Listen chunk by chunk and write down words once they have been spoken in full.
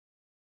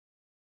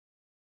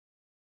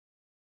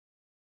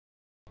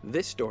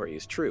This story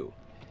is true.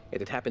 It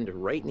had happened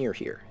right near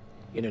here,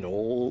 in an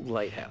old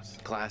lighthouse.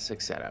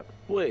 Classic setup.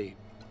 Wait,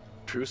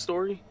 true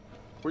story?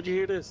 Where'd you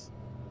hear this?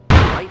 The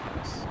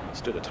lighthouse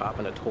stood atop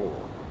an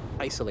atoll,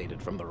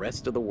 isolated from the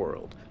rest of the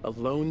world, a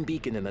lone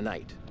beacon in the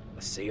night,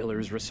 a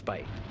sailor's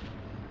respite.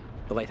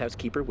 The lighthouse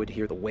keeper would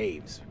hear the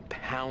waves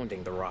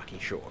pounding the rocky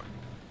shore.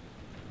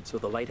 So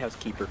the lighthouse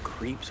keeper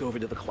creeps over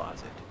to the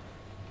closet,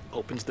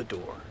 opens the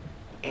door,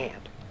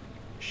 and,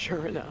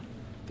 sure enough,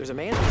 there's a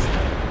man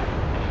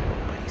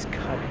inside, but he's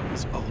cut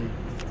his own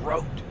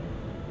throat.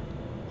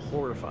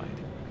 Horrified,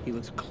 he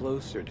looks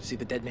closer to see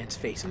the dead man's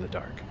face in the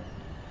dark.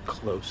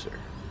 Closer.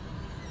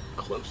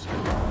 Closer.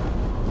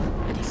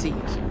 And he sees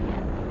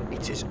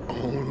it's his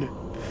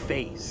own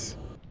face.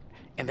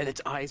 And then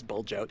its eyes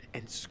bulge out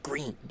and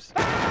screams.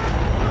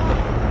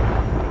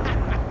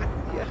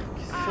 Yeah,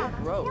 so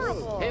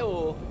gross.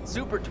 Hey-oh,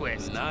 super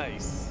twist.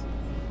 Nice.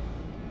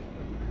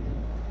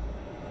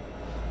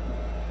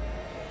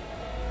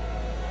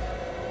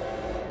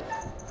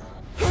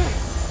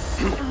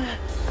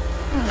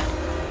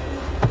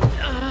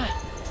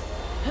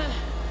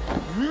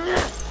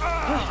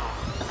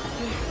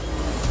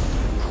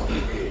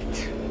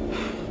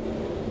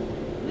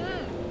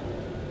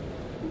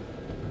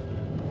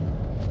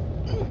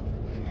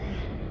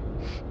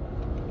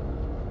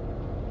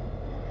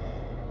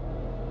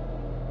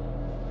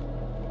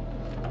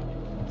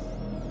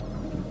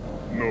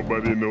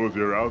 Nobody knows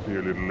you're out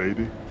here, little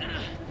lady.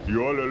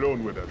 You're all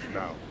alone with us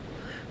now.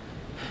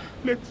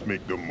 Let's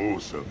make the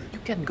most of it. You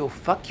can go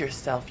fuck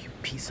yourself, you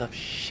piece of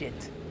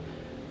shit.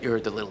 You're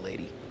the little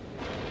lady.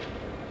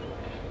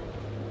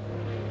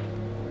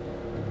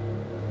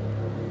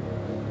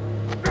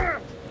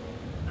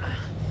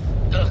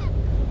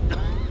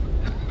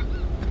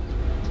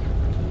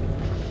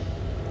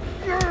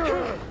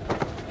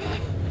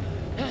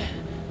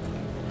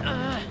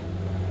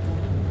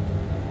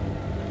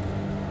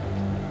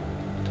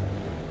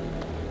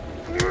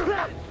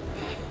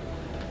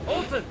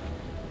 Olsen!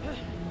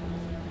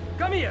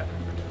 Come here!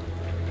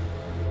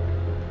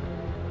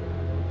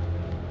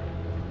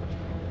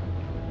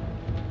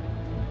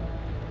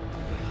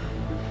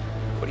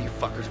 What do you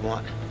fuckers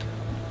want?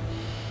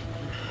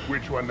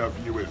 Which one of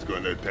you is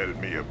gonna tell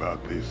me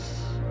about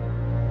this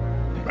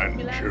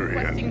Requesting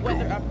Manchurian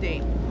weather goo?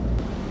 update.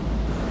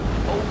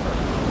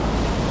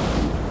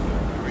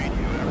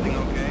 Radio, everything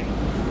okay?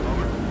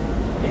 Over.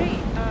 Hey,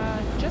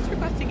 just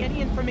requesting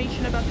any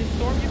information about this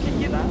storm you can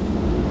give us?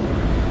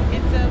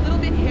 It's a little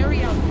bit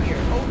hairy out here.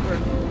 Over.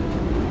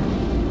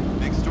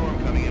 Big storm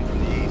coming in from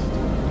the east.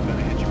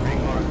 Gonna hit you pretty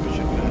hard. We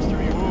should pass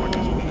through your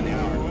fortress within the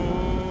hour.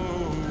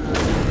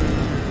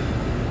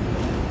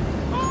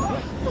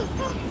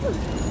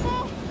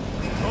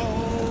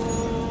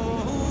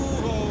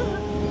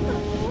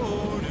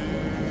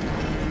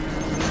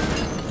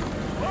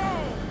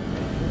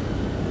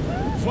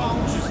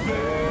 Won't you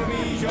spare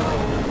me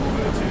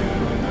over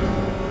till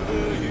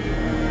another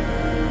year?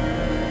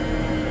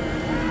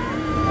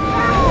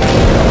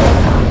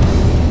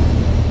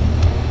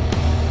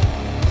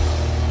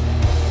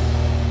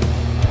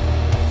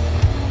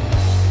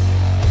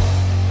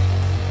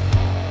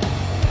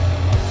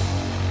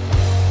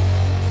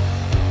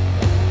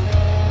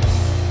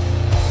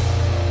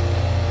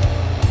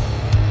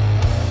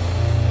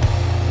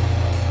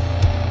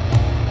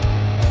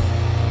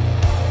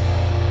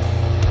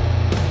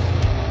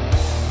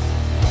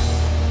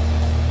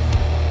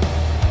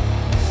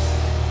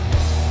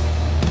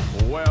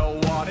 Well,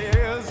 what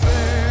is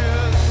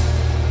this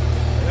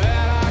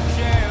that I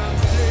can't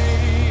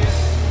see?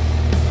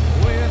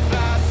 With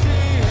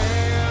icy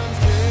hands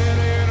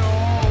getting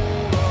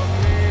hold of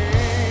me.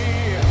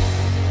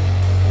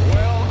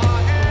 Well, I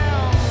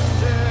am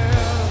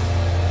deaf,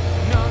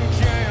 none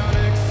can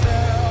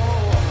excel.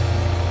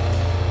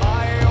 I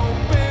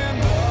open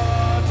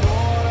the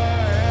door to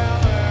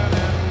heaven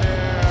and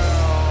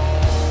hell.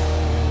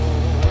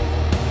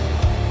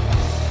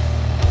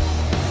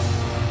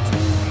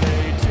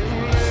 Too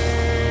late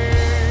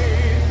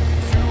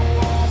to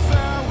all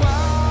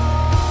farewell.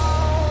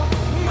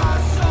 My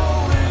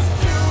soul is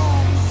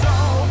doomed, so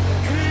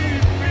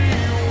keep me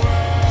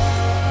well.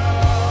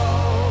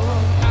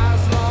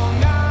 As long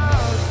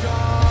as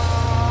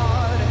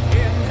God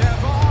in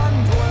heaven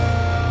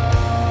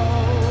dwells,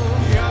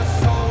 your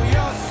soul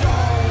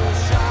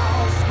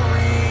shall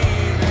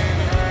scream in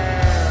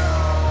hell.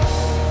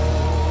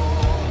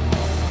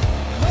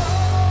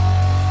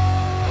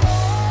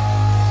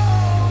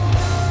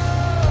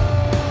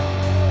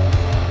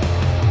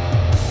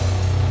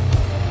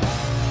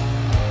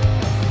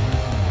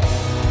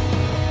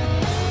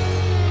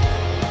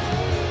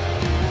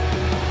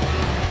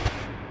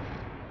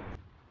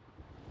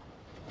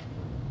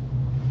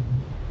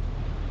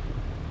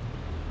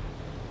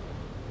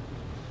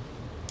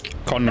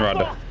 Conrad.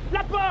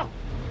 La porte!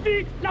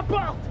 Vite, la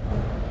porte!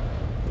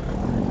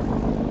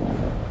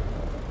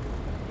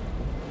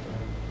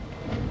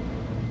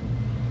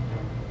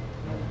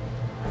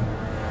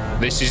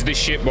 This is the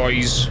ship,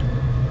 boys.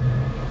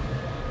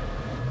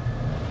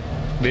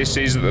 This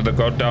is the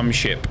goddamn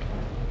ship.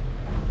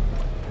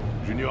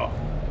 Junior,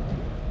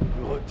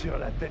 Retire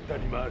la tête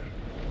d'animal.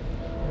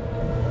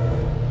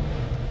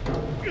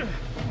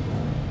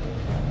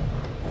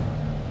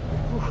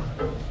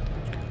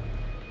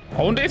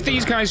 I wonder if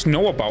these guys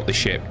know about the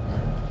ship.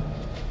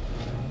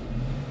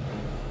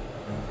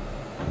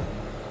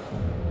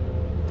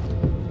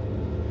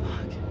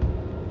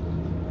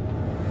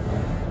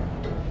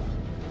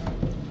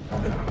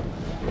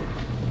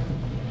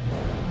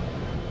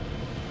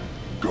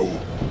 Go.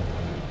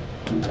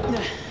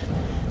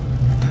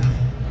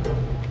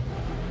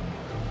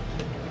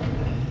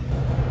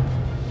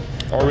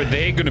 Or are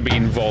they going to be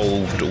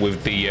involved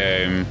with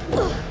the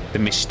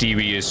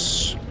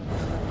mysterious,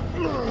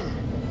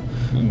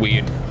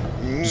 weird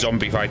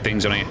zombie-fied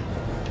things on here?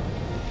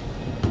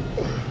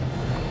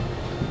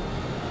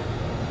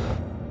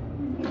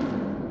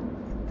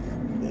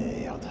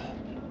 Merde.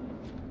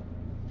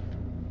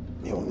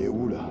 Mais on est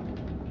où là?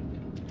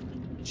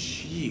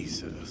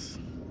 Jesus.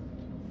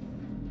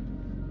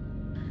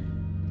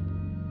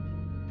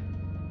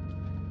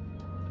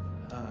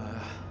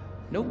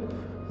 Nope.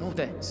 No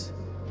thanks.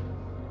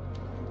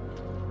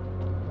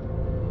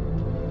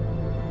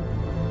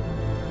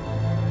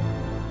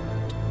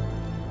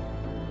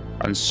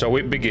 And so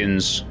it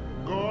begins.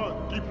 Go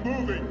on, keep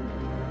moving.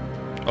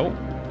 Oh.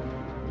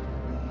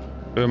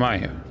 Who am I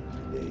here?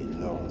 Il est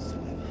énorme ce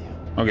navire.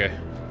 Okay.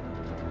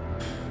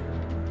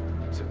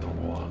 Cet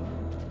endroit.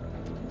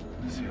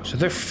 So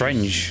they're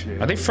French.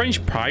 Are they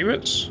French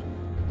pirates?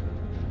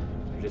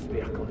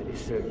 J'espère qu'on est les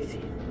seuls ici.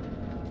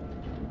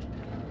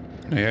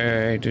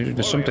 Yeah, dude,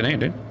 there's something here,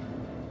 dude.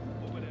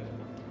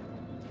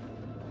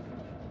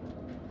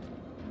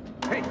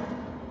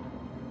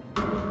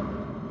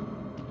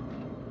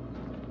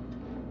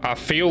 I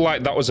feel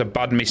like that was a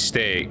bad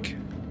mistake.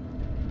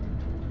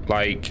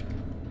 Like,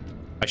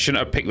 I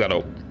shouldn't have picked that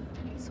up.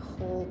 This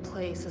whole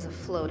place is a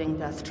floating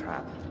death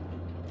trap.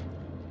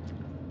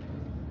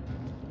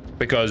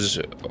 Because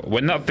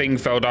when that thing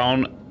fell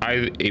down,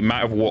 it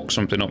might have woke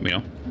something up, you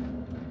know?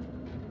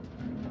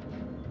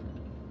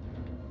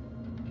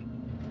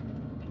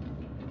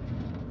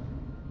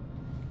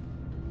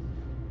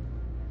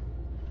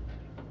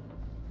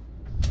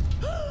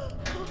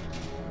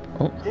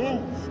 Oh.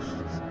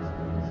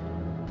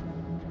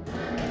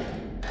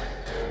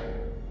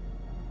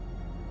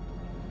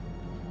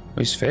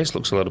 His face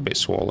looks a little bit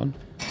swollen.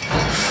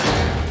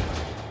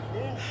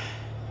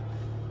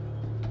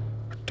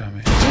 Damn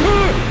it.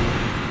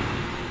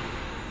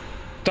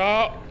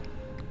 That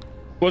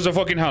was a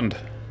fucking hand.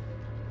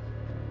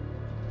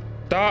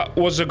 That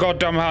was a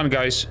goddamn hand,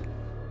 guys.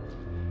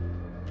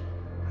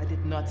 I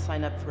did not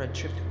sign up for a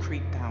trip to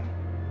Creep Town.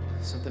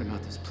 Something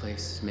about this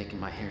place is making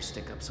my hair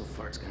stick up so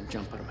far it's gonna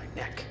jump out of my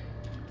neck.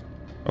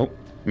 Oh,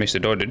 missed the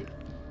door, dude.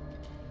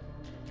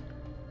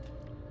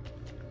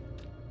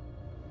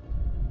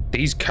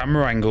 These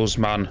camera angles,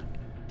 man.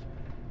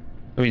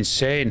 They're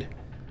insane.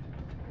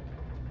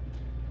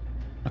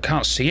 I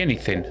can't see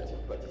anything.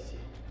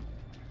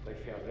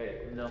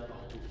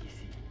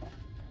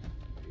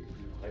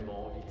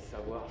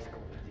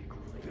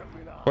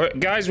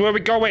 Guys, where are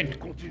we going?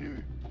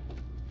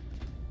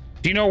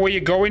 Do you know where you're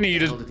going, or you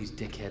just... What do these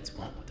dickheads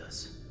want with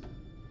us?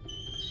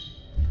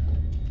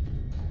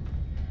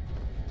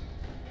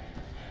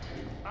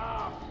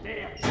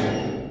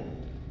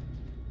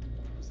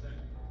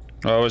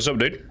 Oh, what's up,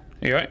 dude?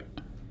 You alright?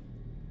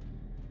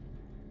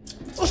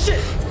 Oh shit!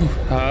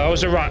 It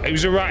was a rat. It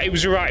was a rat. It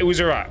was a rat. It was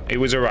a rat. It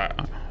was a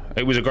rat.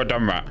 It was a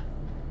goddamn rat.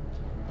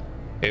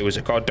 It was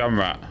a goddamn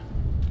rat.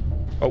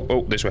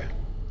 Oh, this way.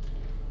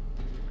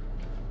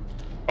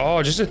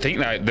 Oh, just to think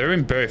that they're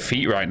in bare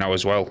feet right now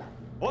as well.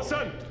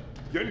 Hassan,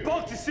 il y a une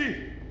porte ici.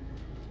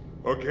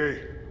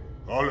 Okay,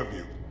 all of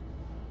you,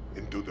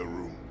 into the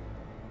room.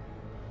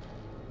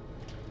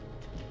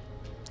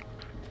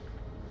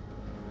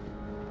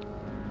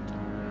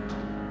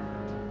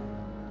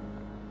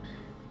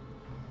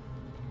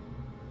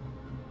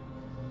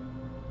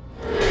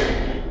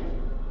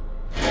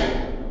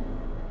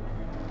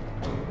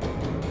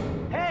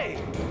 Hey,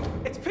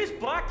 it's pitch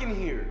black in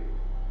here.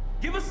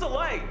 Give us the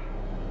light.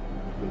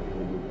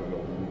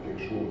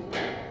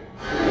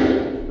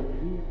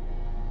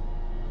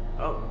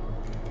 Oh.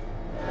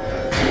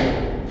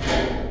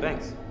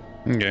 Thanks.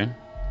 Okay.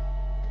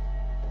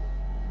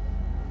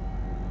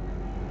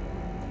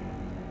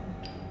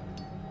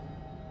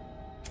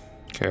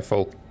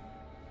 Careful.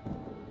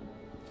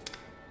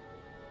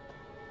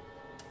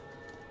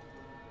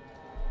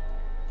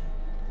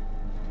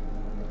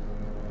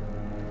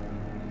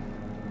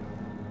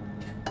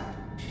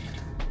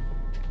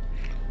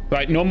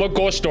 Right, no more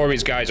ghost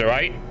stories, guys,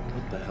 alright?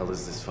 What the hell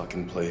is this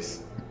fucking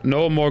place?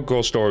 No more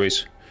ghost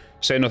stories.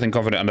 Say nothing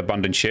confident on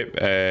abandoned ship.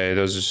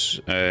 Those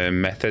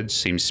methods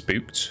seem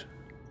spooked.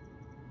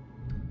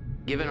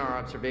 Given our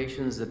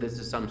observations that this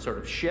is some sort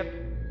of ship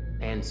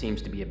and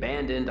seems to be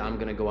abandoned, I'm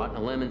gonna go out on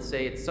a limb and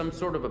say it's some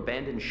sort of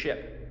abandoned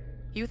ship.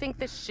 You think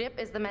this ship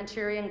is the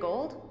Manchurian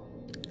gold?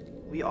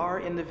 We are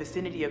in the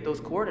vicinity of those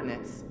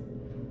coordinates.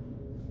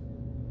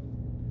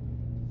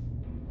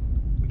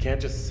 We can't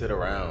just sit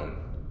around.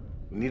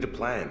 We need a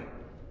plan.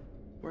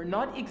 We're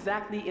not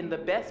exactly in the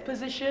best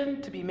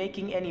position to be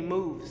making any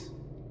moves.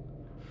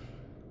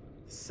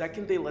 The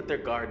second they let their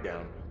guard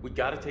down, we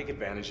gotta take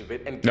advantage of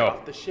it and get No.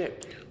 off the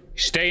ship.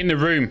 Stay in the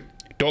room.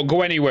 Don't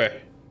go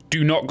anywhere.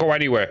 Do not go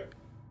anywhere.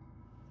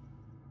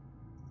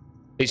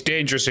 It's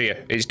dangerous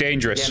here. It's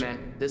dangerous. Yeah,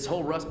 man. This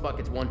whole rust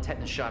bucket's one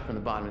tetanus shot from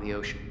the bottom of the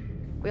ocean.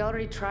 We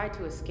already tried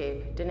to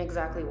escape. Didn't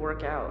exactly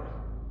work out.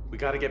 We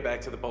gotta get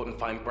back to the boat and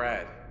find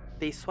Brad.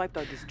 They swiped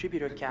our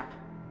distributor cap.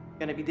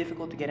 Gonna be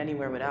difficult to get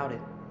anywhere without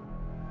it.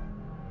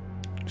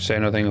 Say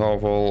nothing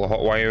awful.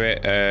 Hotwire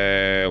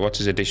it. What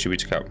is a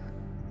distributor cap?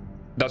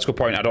 That's a good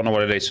point. I don't know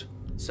what it is.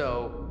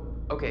 So,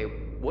 okay,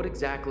 what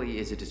exactly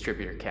is a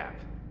distributor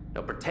cap?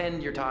 Now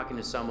pretend you're talking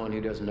to someone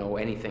who doesn't know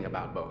anything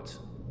about boats.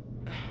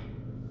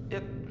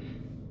 It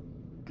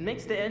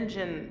makes the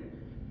engine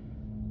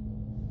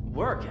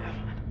work.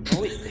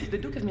 No, the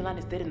Duke of Milan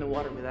is dead in the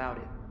water without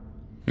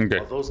it. Okay.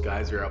 While those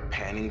guys are out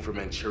panning for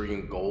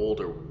Manchurian gold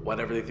or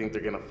whatever they think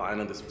they're gonna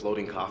find on this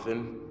floating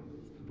coffin,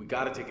 we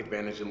gotta take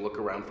advantage and look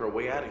around for a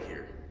way out of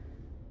here.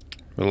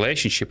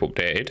 Relationship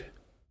updated.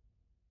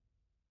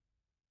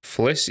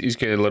 Fliss is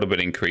getting a little bit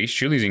increased.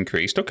 Julie's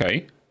increased.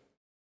 Okay.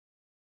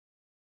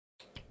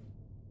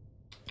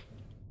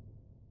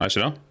 I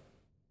should know.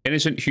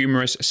 Innocent,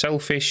 humorous,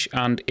 selfish,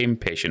 and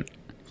impatient.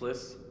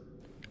 Fliss,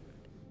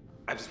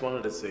 I just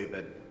wanted to say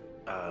that,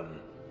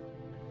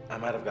 I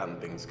might have gotten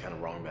things kind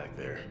of wrong back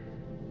there.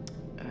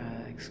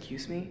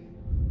 Excuse me?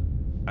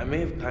 I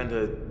may have kind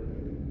of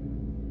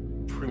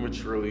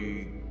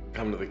prematurely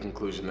come to the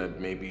conclusion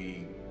that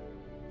maybe,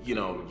 you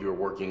know, you're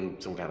working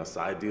some kind of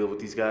side deal with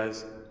these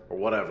guys, or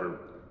whatever.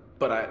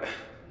 But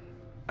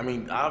I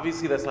mean,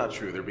 obviously that's not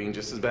true. They're being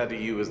just as bad to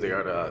you as they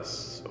are to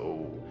us,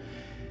 so,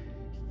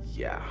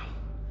 yeah.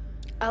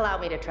 Allow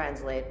me to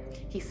translate.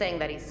 He's saying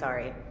that he's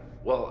sorry.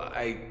 Well,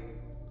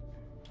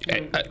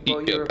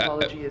 Well, your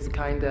apology is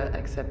kinda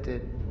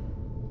accepted.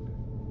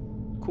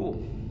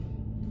 Cool.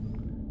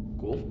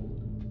 Cool.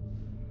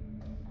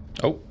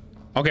 Oh,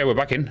 okay, we're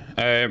back in.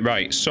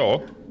 Right,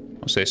 so,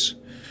 what's this?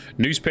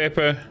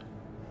 Newspaper.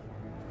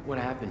 What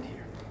happened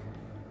here?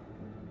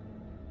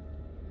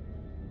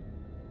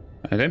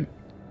 And then,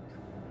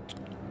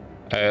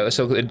 let's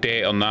look at the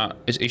date on that.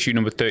 It's issue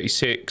number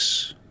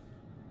 36,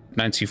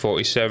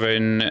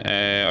 1947.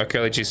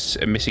 Archaeologists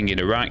are missing in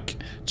Iraq.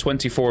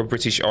 24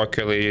 British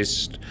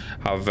archaeologists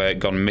have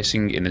gone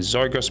missing in the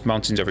Zagros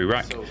Mountains of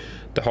Iraq.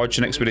 The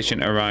Hodgson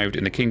expedition arrived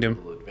in the kingdom.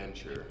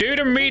 Dude,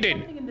 I'm reading!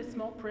 Something in the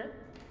small print?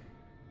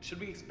 Should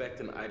we expect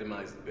an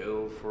itemized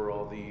bill for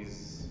all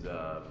these,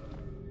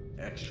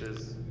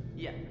 extras?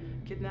 Yeah.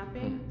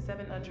 Kidnapping,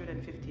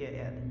 750 a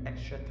head.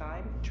 Extra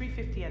time,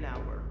 350 an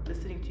hour.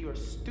 Listening to your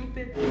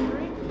stupid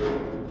bickering?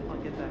 I'll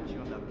get back to you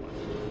on that one.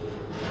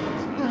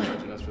 Someone's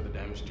charging us for the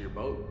damage to your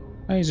boat.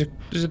 Hey,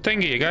 there's a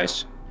thing here,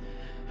 guys.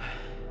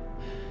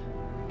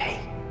 Hey,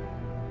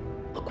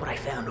 look what I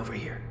found over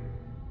here.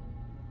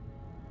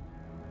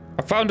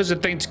 I found there's a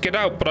thing to get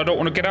out, but I don't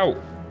want to get out.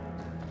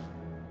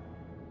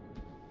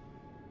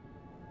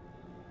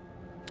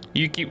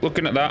 You keep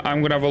looking at that.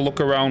 I'm going to have a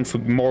look around for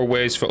more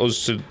ways for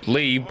us to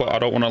leave, but I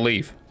don't want to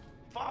leave.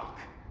 Fuck!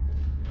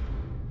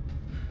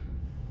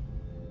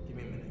 Give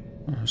me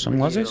a minute. Some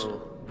lasers?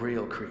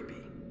 Real creepy.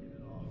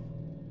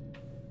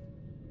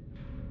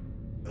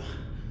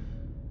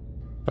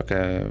 Like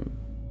a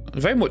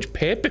very much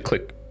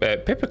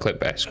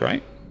paperclip-esque,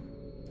 right?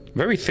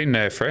 Very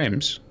thin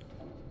frames.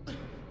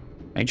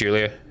 Hey,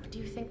 Julia. Do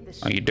you think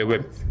this How you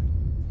doing?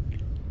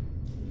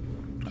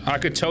 I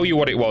could tell you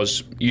what it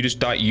was. You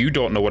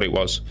don't know what it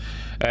was.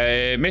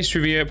 Miss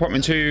Revere,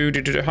 apartment 2.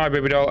 Hi,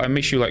 baby doll. I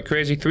miss you like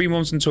crazy. 3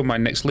 months until my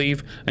next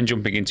leave and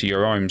jumping into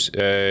your arms.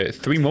 3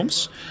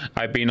 months?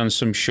 I've been on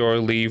some shore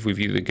leave with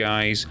you, the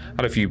guys.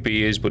 Had a few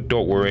beers, but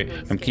don't worry.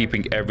 I'm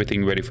keeping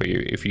everything ready for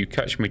you. If you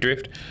catch my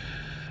drift.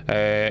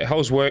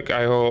 How's work?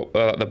 I hope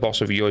the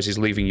boss of yours is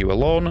leaving you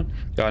alone.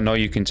 I know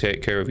you can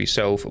take care of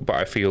yourself, but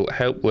I feel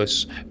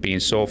helpless being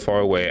so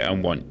far away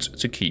and want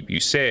to keep you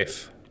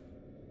safe.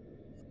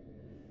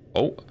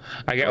 Oh,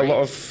 I get a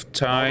lot of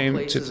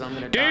time to...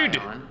 Dude!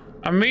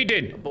 I'm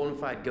reading! A bona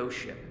fide ghost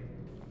ship.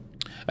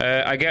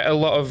 I get a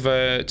lot of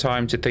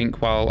time to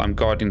think while I'm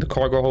guarding the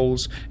cargo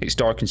holds. It's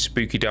dark and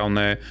spooky down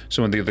there.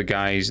 Some of the other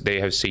guys,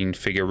 they have seen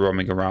figure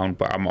roaming around,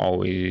 but I've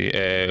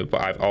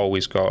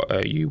always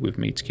got you with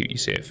me to keep you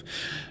safe.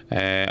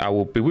 I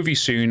will be with you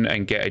soon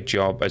and get a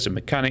job as a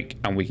mechanic,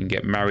 and we can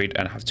get married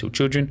and have 2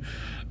 children.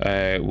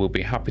 We'll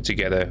be happy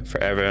together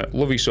forever.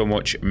 Love you so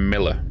much,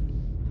 Miller.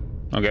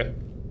 Okay.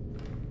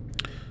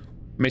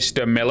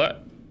 Mr. Miller.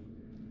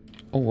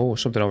 Oh,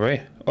 something over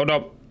here. Oh,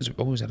 no.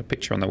 Oh, is that a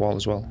picture on the wall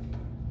as well?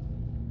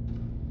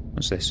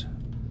 What's this?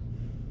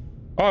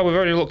 Oh, we've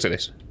already looked at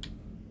this.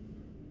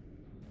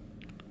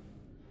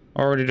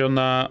 Already done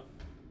that.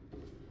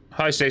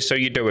 Hi, sis. How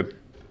you doing? How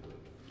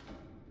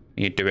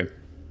you doing?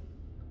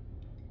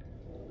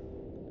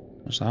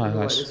 What's that? I don't know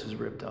why this was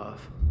ripped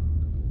off.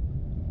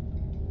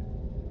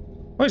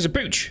 Where's the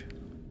pooch?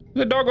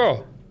 Where's the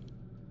doggo?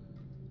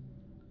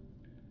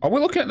 Are we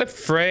looking at the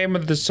frame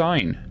of the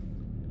sign?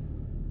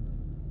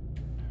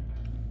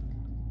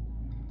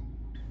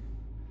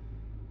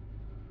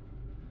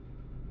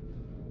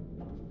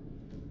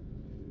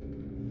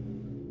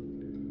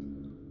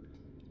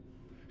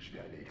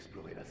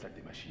 explorer la salle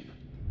des machines.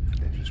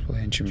 Just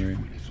play engine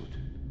room. Les soutes.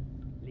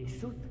 Les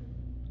soutes?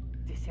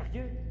 T'es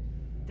sérieux?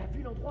 T'as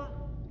vu l'endroit?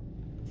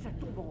 Ça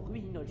tombe en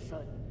ruine,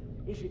 Olson.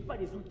 Et j'ai pas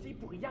les outils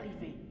pour y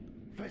arriver.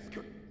 Fais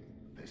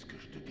ce que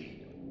je te dis.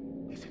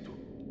 Et c'est tout.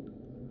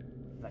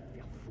 Va te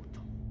faire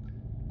foutre.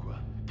 Quoi?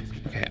 Qu'est-ce que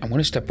tu... Okay, I'm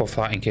gonna step off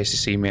that in case they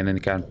see me and then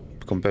they can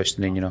come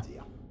bursting in, you know.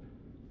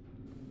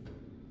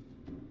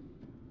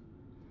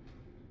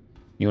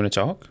 You wanna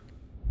talk?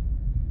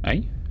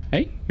 Hey?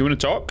 Hey? You wanna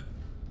talk?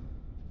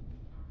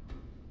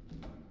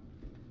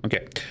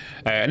 Okay.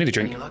 I need a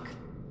drink.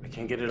 I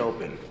can't get it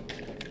open.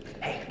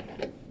 Hey,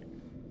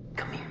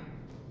 come here.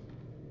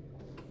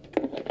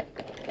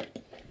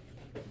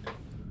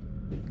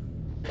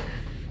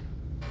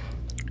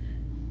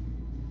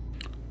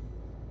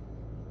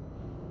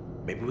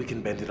 Maybe we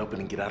can bend it open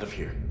and get out of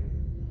here.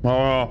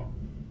 Oh,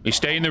 you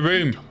stay in the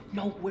room.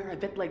 Know where a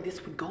vent like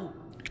this would go.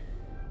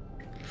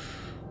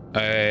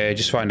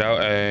 Just find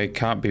out.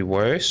 Can't be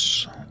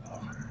worse.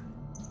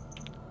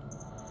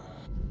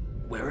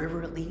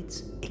 Wherever it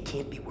leads, it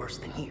can't be worse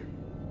than here.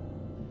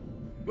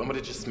 You want me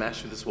to just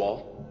smash through this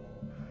wall?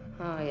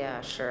 Oh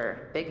yeah,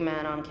 sure. Big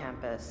man on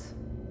campus.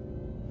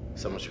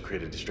 Someone should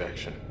create a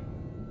distraction.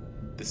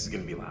 This is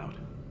gonna be loud.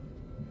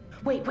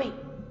 Wait.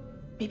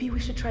 Maybe we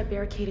should try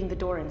barricading the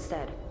door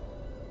instead.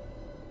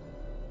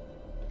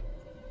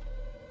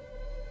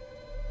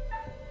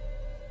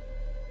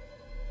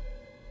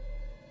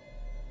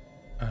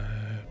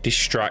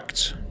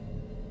 Distract.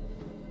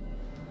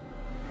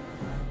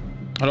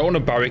 I don't want to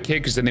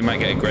barricade because then they might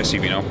get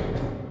aggressive, you know.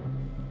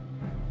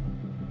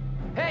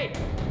 Hey!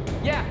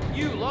 Yeah,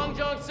 you, Long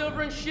John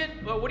Silver and shit,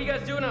 what are you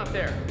guys doing out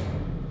there?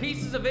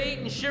 Pieces of 8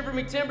 and shiver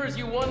me timbers,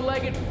 you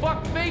one-legged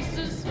fuck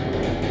faces?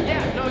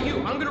 Yeah, no, you.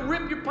 I'm gonna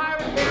rip your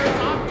pirate parents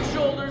off your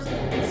shoulders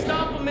and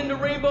stomp them into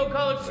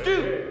rainbow-colored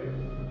stew.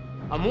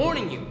 I'm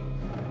warning you,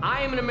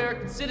 I am an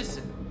American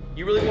citizen.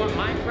 You really want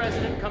my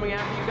president coming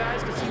after you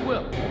guys? Because he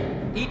will.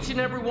 Each and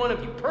every one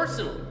of you,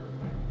 personally.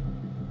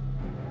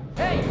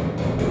 Hey,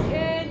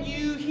 can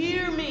you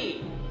hear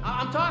me?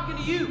 I'm talking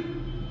to you.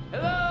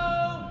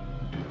 Hello?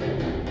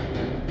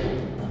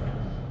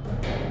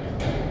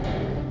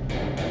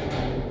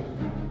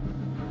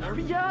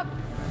 Hurry up!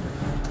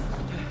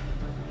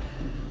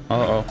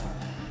 Uh-oh.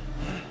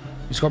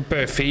 He's got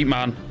bare feet,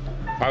 man.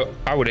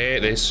 I would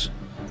hate this.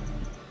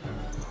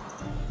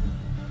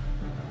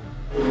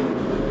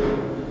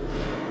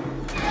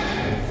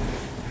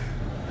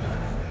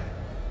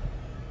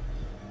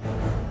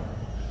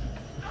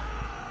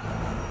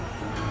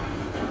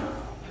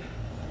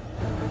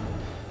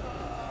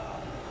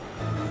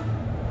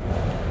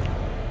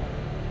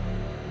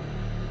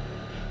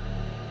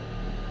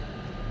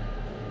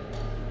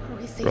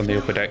 We're on the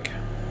upper deck.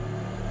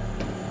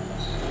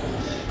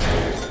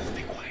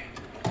 Stay quiet.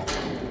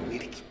 We need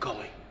to keep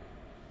going.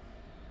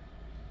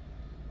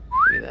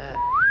 Look at that.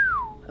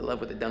 I love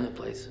what they've done with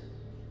the place.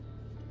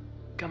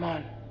 Come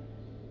on.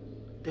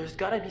 There's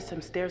gotta be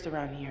some stairs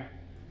around here.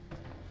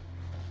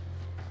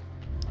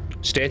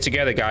 Stay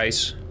together,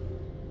 guys.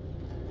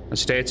 And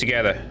stay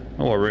together.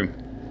 Oh, a room.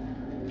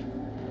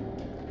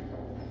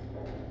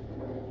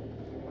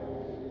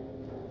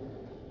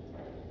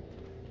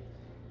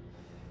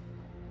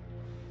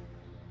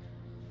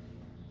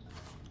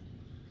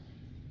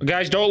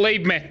 Guys, don't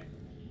leave me.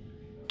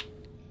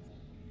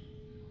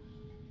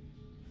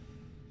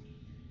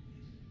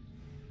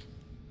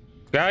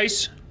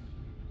 Guys.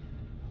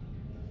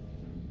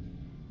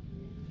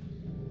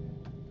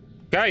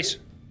 Guys.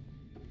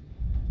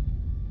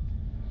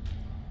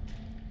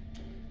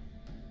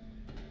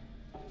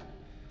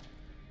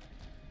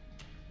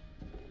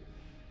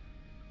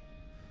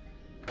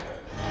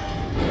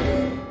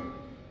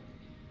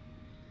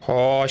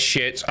 Oh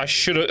shit, I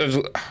should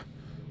have...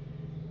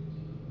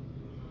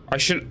 I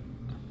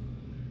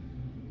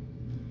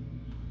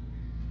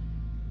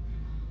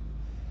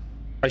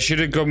should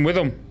have gone with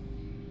him.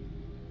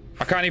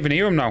 I can't even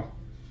hear him now.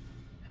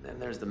 And then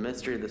there's the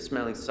mystery of the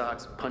smelling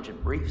socks and punching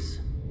briefs.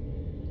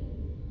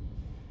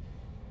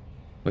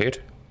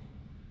 Weird.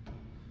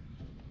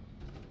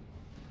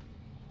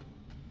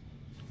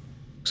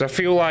 Because I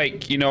feel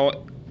like, you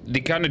know,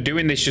 they're kind of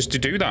doing this just to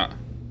do that.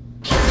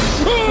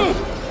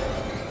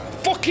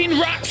 Fucking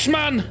rats,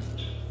 man!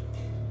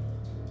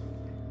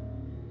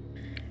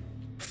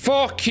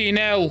 Fucking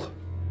hell.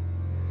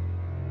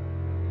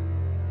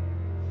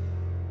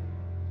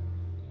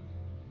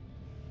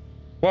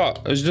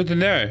 What? There's nothing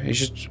there. It's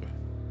just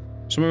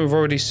something we've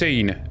already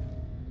seen.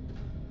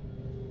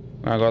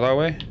 I go that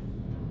way.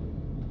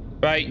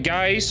 Right,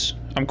 guys.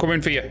 I'm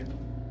coming for you.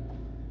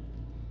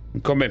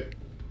 I'm coming.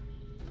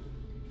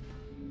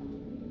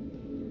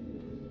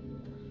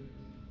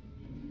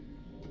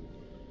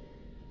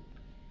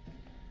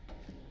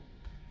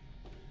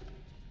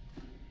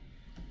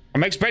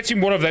 I'm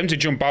expecting one of them to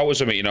jump out or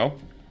something, you know?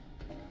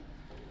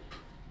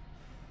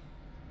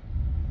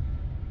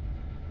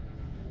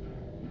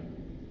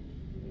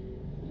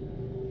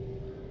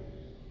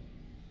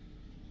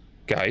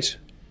 Guys.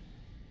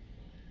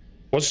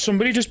 Was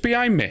somebody just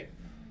behind me?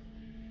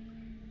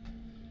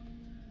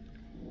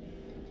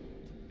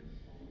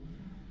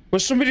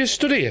 Was somebody just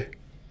stood here?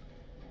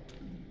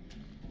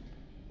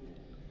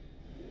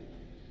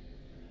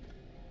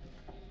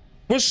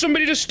 Was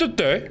somebody just stood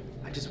there?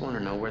 I just want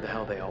to know where the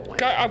hell they all went.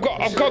 Guy, I've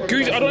got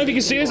goose. I don't know if you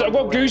can see this. I've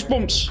got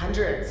goosebumps.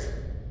 Hundreds.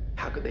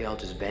 How could they all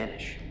just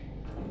vanish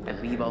and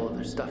leave all of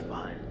their stuff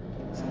behind?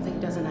 Something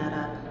doesn't add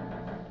up.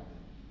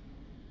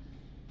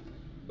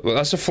 Well,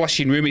 that's a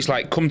flashing room. It's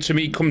like, come to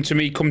me, come to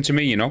me, come to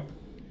me, you know?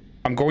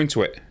 I'm going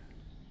to it.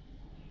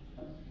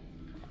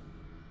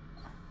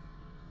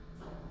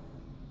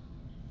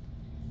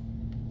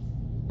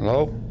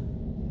 Hello?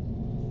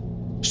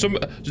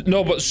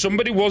 No, but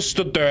somebody was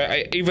stood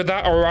there. Either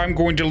that or I'm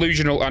going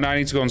delusional and I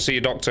need to go and see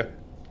a doctor.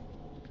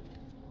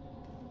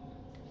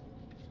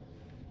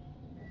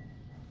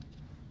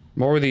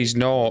 More of these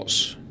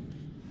notes.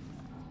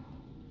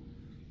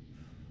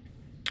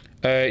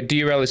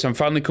 Dear Ellis, I'm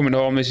finally coming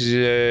home. This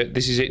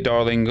is it,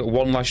 darling.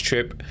 One last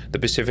trip, the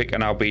Pacific,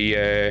 and I'll be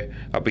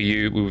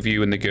with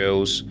you and the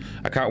girls.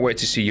 I can't wait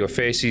to see your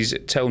faces.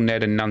 Tell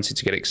Ned and Nancy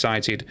to get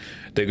excited.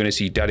 They're going to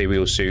see Daddy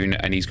real soon,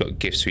 and he's got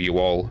gifts for you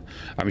all.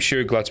 I'm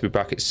sure glad to be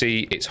back at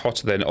sea. It's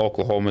hotter than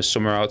Oklahoma's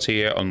summer out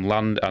here on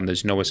land, and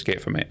there's no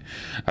escape from it.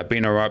 I've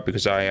been alright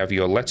because I have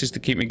your letters to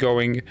keep me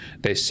going.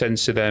 They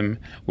censor them,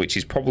 which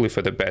is probably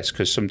for the best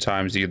because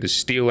sometimes the others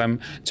steal them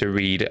to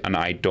read, and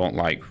I don't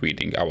like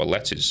reading our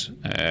letters.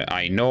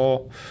 I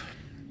know.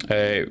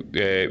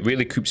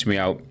 Really creeps me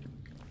out.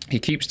 He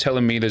keeps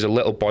telling me there's a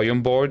little boy on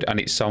board and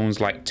it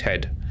sounds like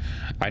Ted.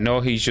 I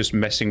know he's just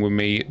messing with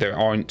me. There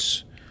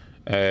aren't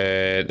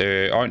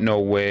no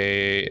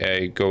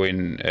way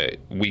going.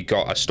 We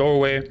got a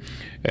stowaway.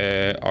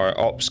 Our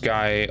ops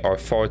guy are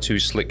far too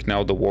slick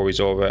now the war is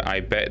over. I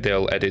bet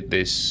they'll edit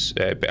this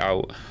bit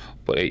out,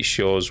 but it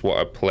shows what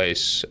a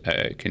place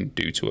can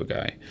do to a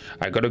guy.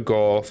 I gotta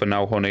go for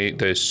now, honey.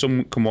 There's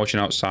some commotion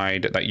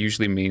outside. That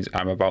usually means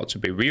I'm about to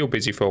be real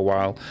busy for a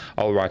while.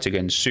 I'll write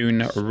again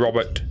soon.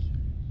 Robert.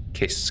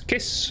 Kiss,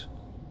 kiss.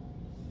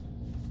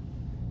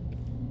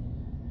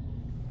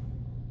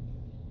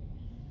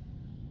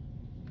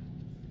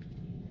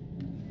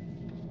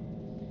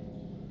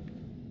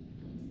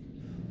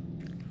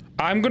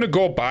 I'm gonna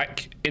go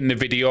back in the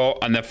video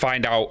and then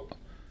find out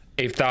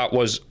if that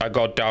was a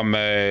goddamn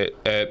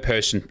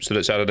person stood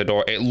outside of the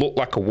door. It looked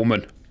like a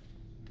woman.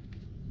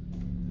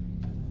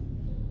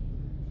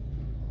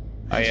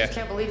 I just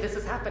can't believe this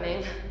is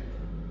happening.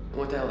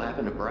 What the hell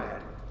happened to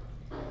Brad?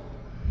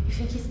 You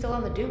think he's still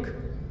on the Duke?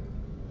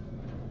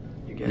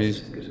 Your guess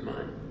is as good as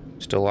mine.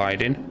 Still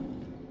hiding.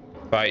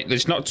 Right,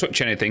 let's not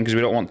touch anything because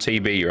we don't want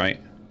TB, right?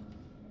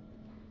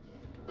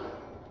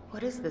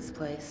 What is this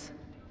place?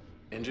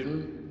 Engine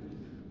room?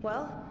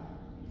 Well,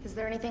 is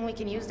there anything we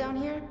can use down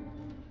here?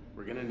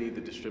 We're gonna need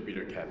the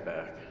distributor cap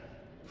back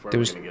before There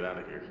we're was- gonna get out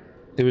of here.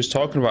 They was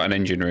talking about an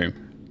engine room.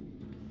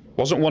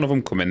 Wasn't one of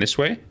them coming this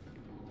way?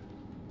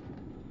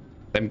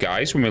 Them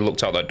guys when we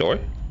looked out that door?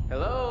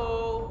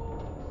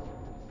 Hello?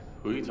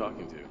 Who are you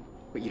talking to?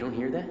 Wait, you don't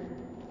hear that?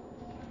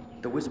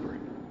 The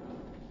whispering.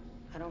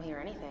 I don't hear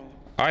anything.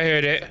 I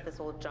heard it. Except this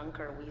old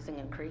junker wheezing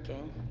and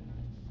creaking.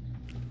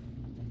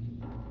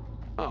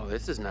 Oh,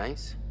 this is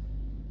nice.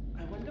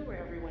 I wonder where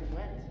everyone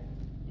went.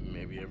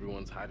 Maybe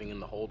everyone's hiding in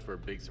the hold for a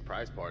big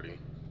surprise party.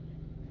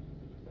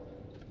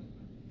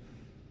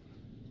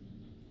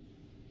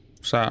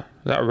 What's that?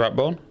 Is that a rat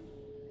bone?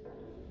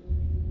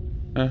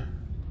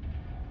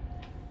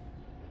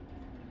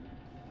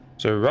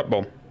 It's a rat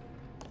bone.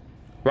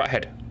 Rat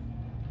head.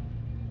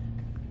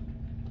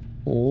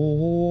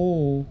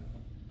 Oh.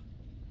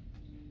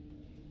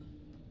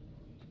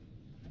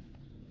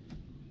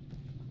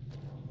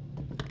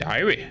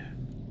 Diary.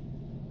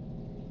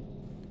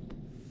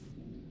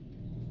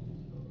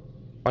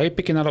 Why are you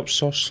picking that up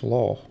so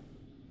slow?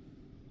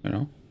 You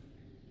know?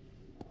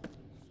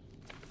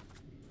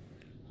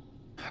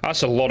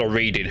 That's a lot of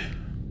reading.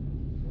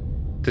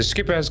 The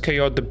skipper has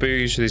KO'd the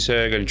booze for this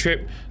going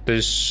trip.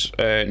 There's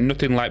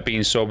nothing like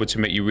being sober to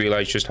make you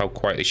realise just how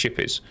quiet the ship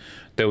is.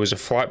 There was a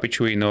flight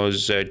between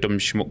those dumb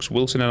schmucks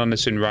Wilson and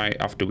Anderson right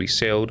after we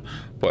sailed,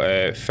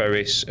 but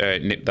Ferris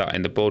nipped that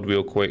in the bud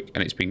real quick,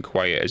 and it's been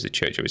quiet as the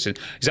church ever since.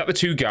 Is that the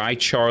two guy,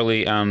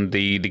 Charlie and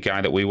the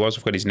guy that we was?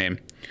 I've got his name.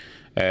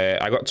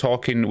 I got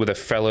talking with a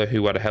fella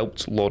who had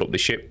helped load up the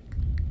ship.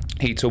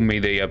 He told me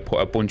they had put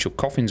a bunch of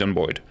coffins on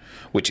board,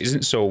 which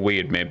isn't so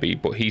weird maybe,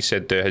 but he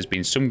said there has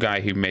been some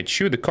guy who made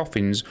sure the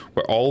coffins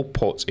were all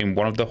put in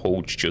one of the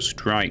holds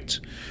just right.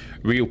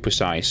 Real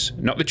precise.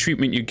 Not the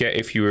treatment you get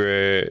if you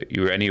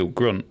were any old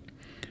grunt.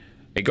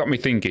 It got me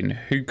thinking,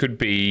 who could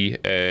be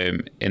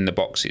in the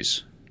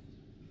boxes?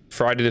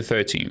 Friday the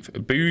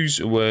 13th.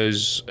 Booze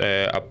was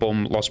a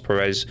bum. Los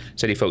Perez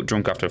said he felt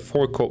drunk after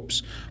 4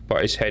 cups,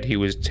 but his head he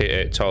was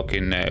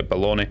talking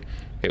baloney.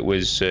 It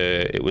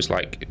was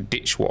like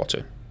ditch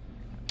water.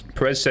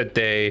 Perez said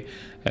they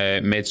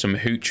made some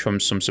hooch from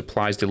some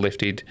supplies they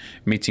lifted,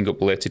 meeting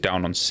up later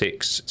down on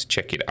 6 to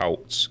check it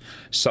out.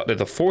 Saturday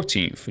the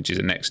 14th, which is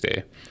the next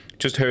day,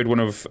 just heard one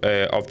of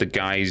the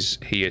guys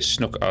here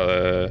snuck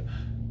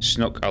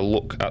snuck a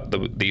look at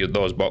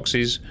those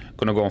boxes.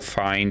 Gonna go and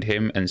find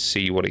him and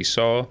see what he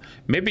saw.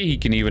 Maybe he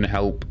can even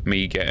help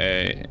me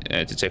get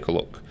to take a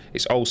look.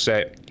 It's all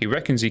set. He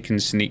reckons he can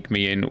sneak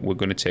me in. We're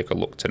gonna take a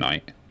look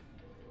tonight.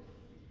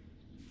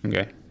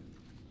 Okay.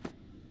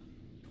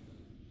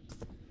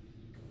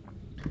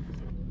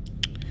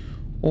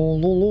 Oh,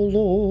 lo, lo,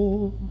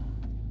 lo.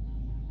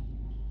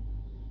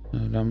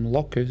 Them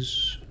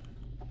lockers.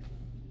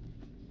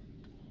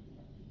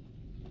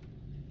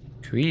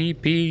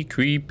 Creepy,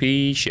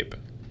 creepy ship.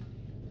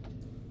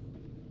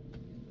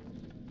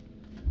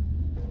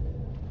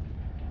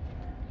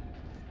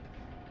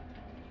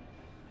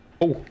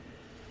 Oh.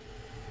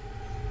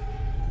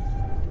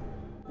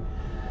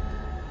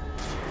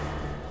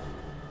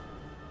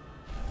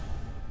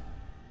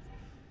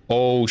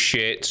 Oh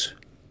shit.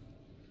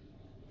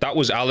 That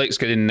was Alex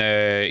getting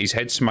his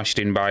head smashed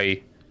in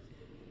by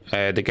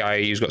the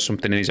guy who's got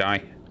something in his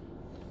eye.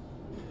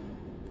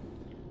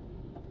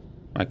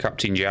 My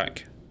Captain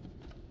Jack.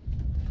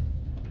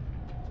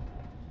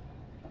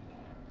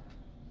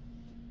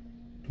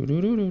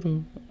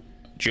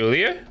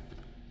 Julia?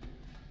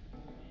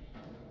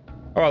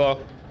 Oh,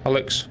 hello,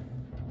 Alex.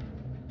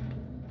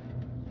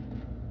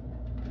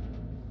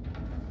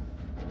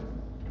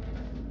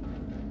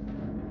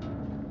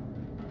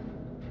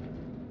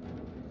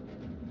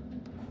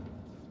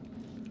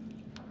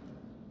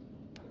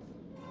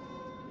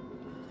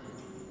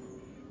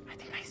 I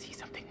think I see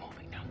something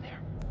moving down there.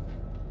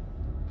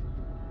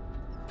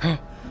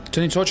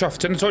 Turn the torch off,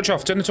 turn the torch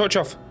off, turn the torch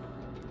off.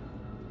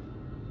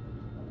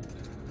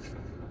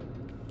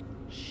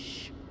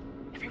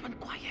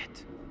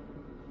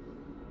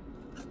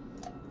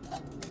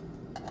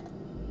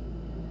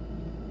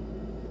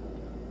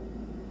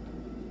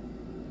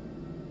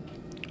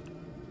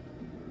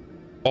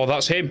 Oh,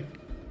 that's him.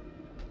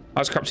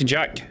 That's Captain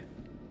Jack.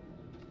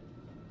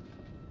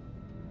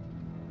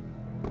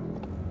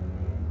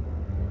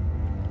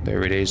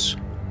 There it is.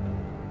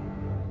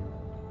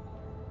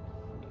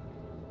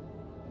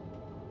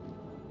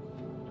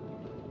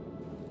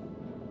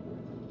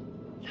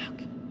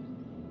 Look.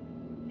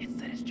 It's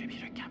the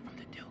distributor cap from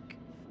the Duke.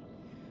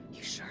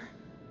 You sure?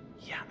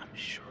 Yeah, I'm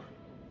sure.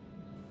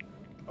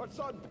 Our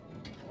son!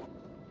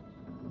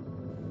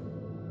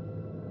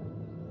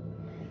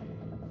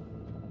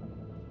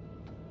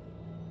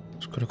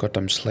 He's got a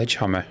goddamn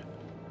sledgehammer.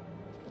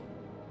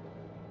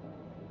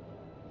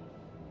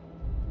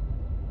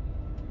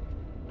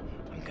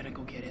 I'm gonna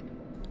go get it.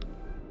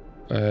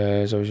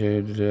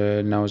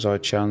 Now's our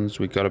chance.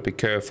 We gotta be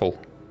careful.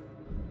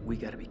 We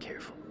gotta be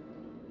careful.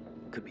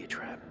 Could be a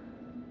trap.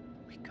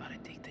 We gotta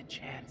take the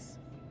chance.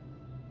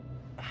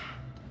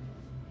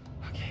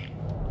 Okay.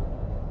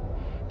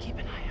 Keep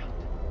an eye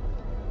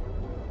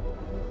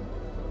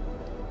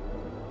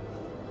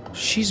out.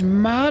 She's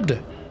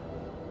mad.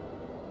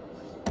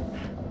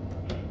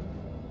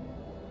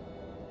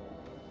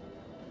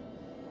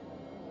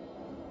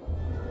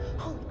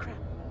 Holy crap.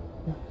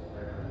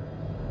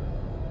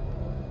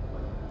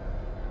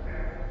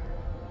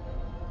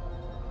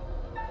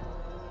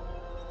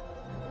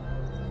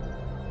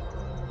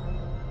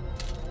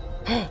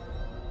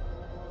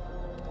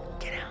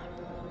 Get out.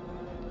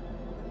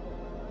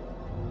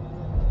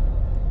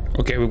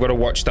 Okay, we've got to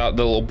watch that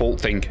little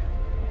bolt thing.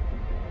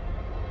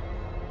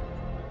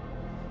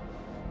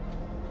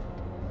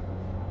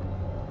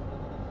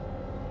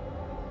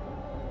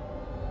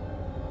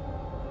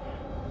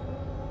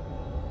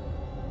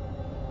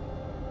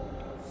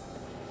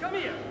 Come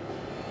here.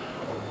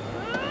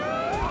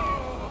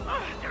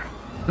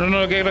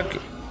 No, get her,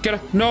 get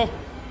her, no.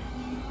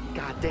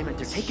 God damn it,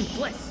 they're taking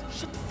Bliss.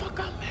 Shut the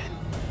fuck up, man.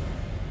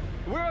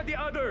 Where are the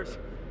others?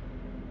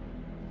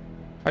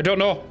 I don't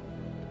know.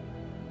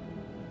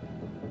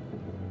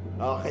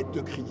 Arrête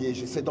de crier,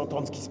 j'essaie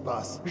d'entendre ce qui se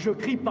passe. Je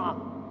crie pas.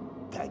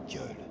 Ta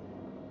gueule.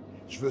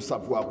 Je veux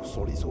savoir où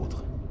sont les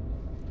autres.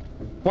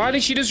 Why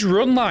did she just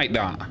run like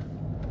that?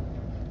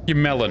 You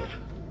melon.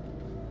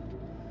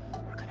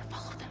 We're gonna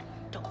follow them.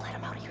 Don't let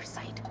them out of your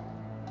sight.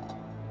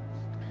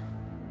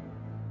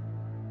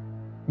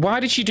 Why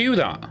did she do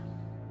that?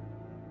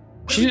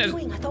 What are you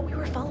doing? I thought we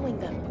were following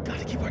them.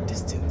 Gotta keep our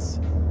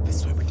distance.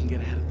 This way we can get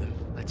ahead of them.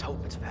 Let's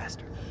hope it's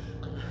faster.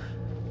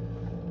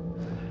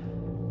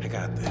 I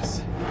got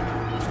this.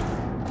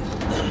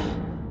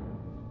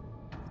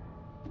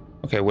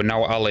 Okay, we're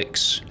now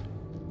Alex.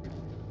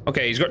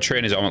 Okay, he's got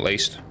trainers on at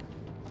least.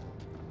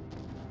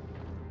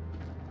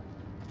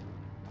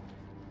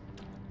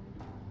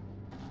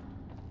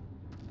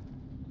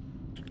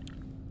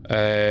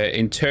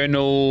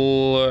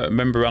 Internal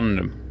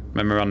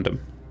memorandum.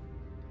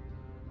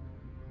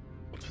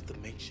 What's with the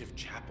makeshift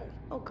chapel?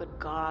 Oh, good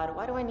God.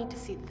 Why do I need to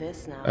see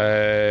this now?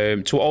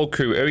 To all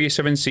crew, Area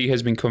 7C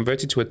has been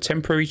converted to a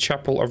temporary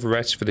chapel of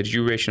rest for the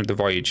duration of the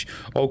voyage.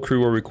 All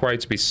crew are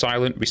required to be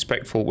silent,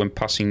 respectful when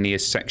passing near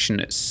Section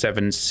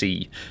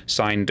 7C.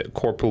 Signed,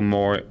 Corporal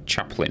Moore,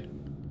 Chaplain.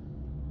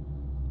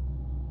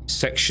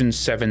 Section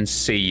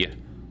 7C.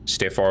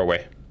 Stay far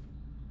away.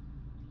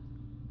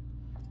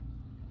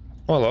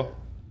 Oh, hello.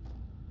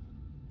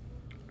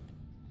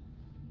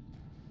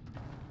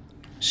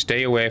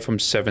 Stay away from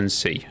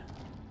 7C.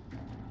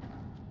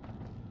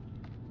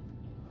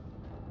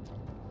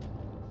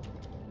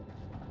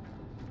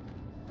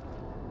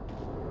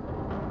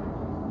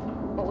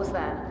 What was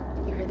that?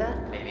 You heard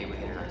that? Maybe we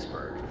hit an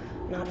iceberg.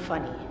 Not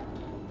funny.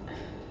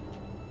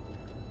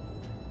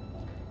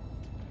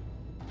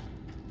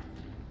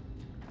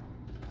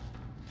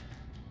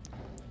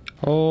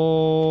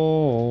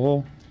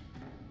 Oh.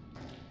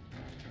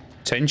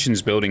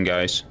 Tension's building,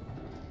 guys.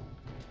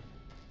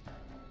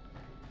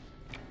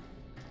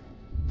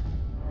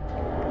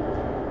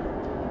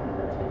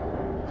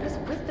 What is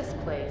with this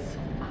place?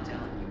 I'm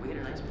telling you, we hit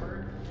an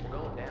iceberg, we're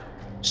going down.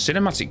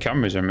 Cinematic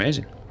cameras are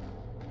amazing.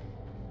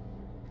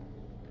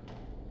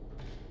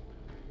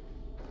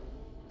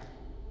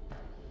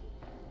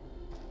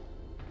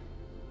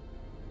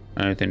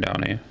 Anything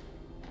down here?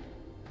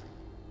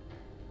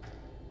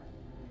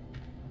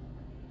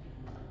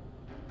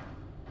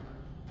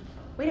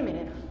 Wait a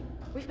minute.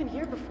 We've been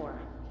here before.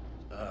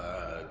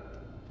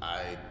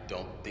 I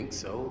don't think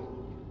so.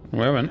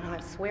 Where went? I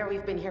swear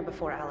we've been here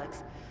before,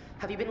 Alex.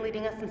 Have you been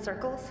leading us in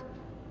circles?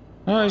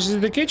 Oh, this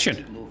is the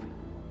kitchen.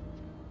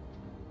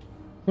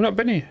 We've not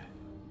been here.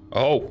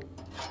 Oh.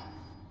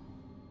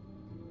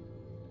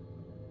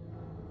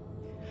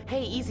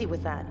 Hey, easy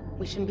with that.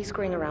 We shouldn't be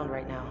screwing around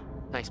right now.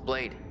 Nice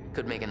blade.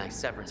 Could make a nice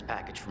severance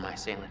package for my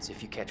assailants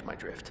if you catch my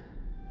drift.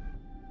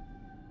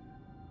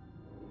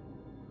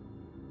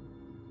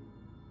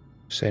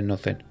 Say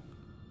nothing.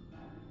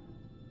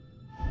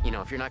 You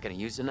know, if you're not gonna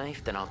use the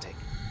knife, then I'll take it.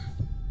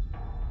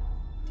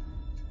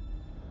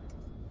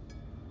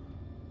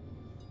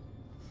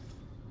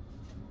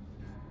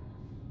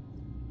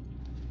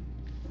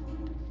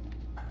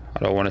 I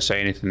don't want to say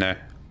anything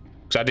there.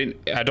 Because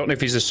I don't know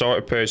if he's the sort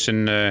of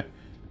person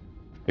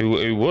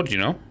who would, you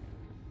know?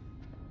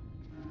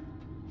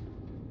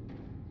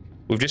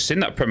 We've just seen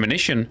that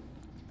premonition.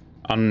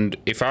 And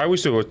if I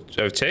was to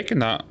have taken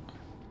that...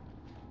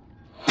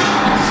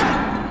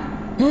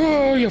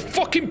 Oh, your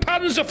fucking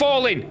pans are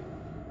falling!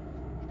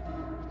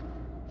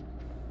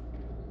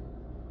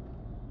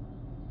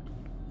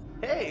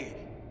 Hey!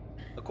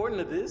 According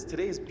to this,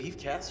 today's beef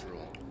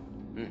casserole.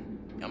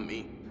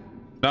 Yummy.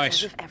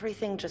 Nice. As if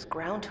everything just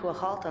ground to a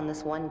halt on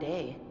this one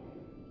day.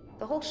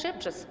 The whole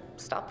ship just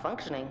stopped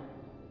functioning.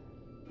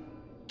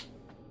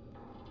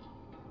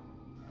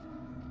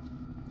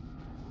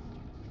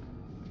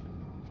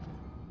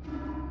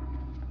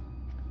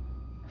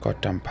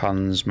 Goddamn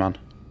pans, man.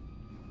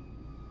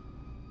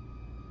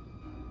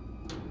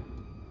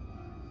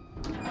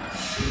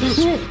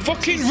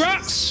 Fucking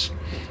rats!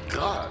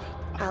 God.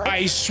 Alex,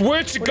 I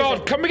swear to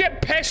God, can we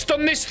get pest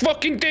on this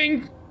fucking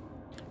thing?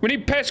 We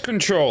need pest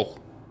control.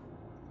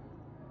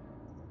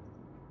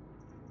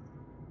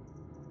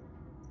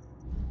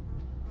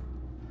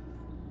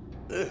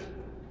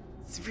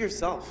 See for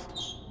yourself.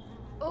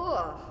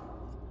 ugh.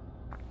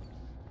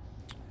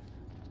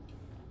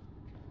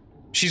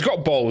 She's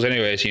got balls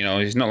anyways, you know.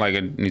 It's not like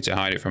I need to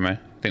hide it from her.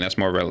 I think that's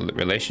more of a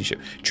relationship.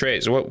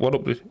 Traits, what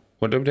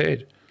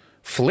updated?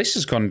 Fliss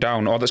has gone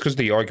down. Oh, that's because of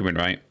the argument,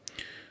 right?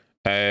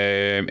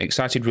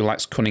 Excited,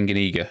 relaxed, cunning, and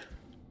eager.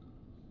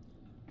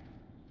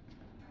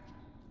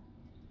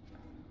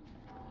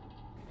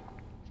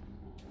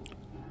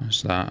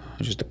 What's that?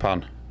 It's just a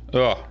pan.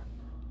 Oh,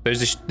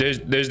 there's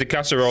the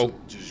casserole.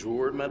 Du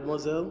jour,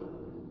 mademoiselle?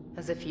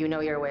 As if you know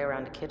your way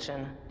around a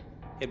kitchen.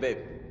 Hey, babe.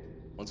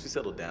 Once we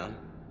settle down,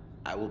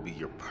 I will be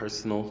your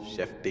personal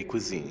chef de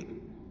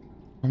cuisine.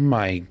 Oh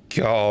my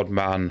God,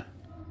 man.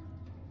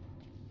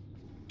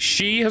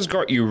 She has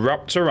got you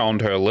wrapped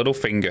around her little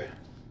finger.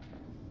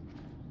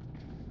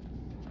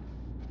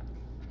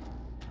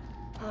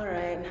 All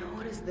right,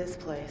 what is this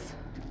place?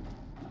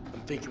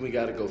 I'm thinking we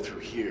gotta go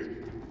through here.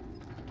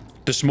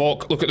 The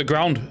smoke. Look at the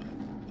ground.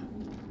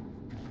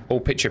 Oh,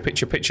 picture.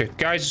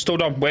 Guys,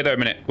 hold on. Wait there a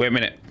minute. Wait a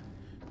minute.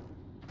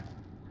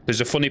 There's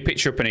a funny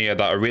picture up in here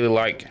that I really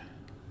like.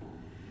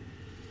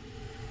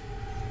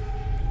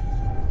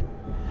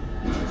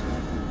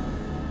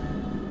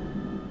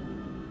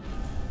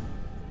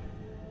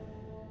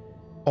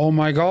 Oh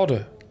my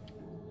God.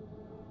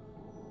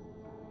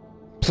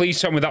 Please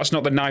tell me that's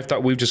not the knife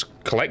that we've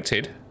just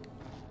collected.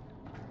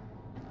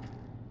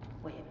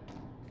 Wait.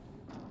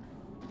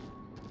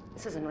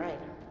 This isn't right.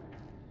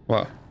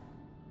 What?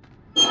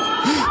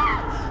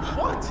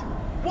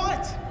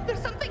 What?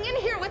 There's something in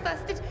here with us.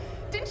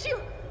 Didn't you?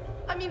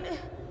 I mean,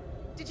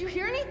 did you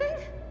hear anything?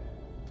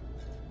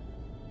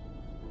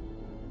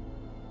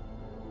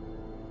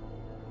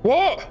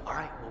 What? All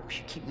right, well, we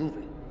should keep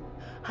moving.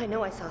 I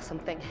know I saw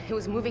something. It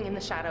was moving in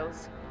the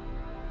shadows.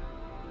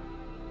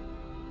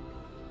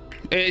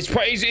 It's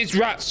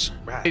rats.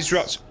 It's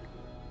rats.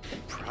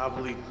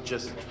 Probably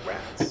just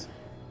rats.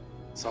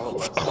 That's all it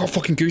was. I've got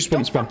fucking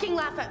goosebumps, Don't man. fucking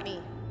laugh at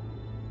me.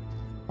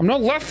 I'm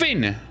not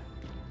laughing.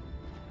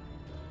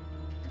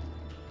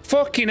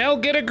 Fucking hell,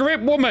 get a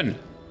grip, woman.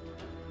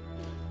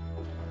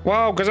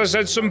 Wow, because I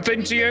said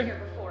something to you.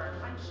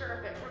 I'm sure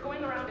of it. We're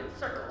going around in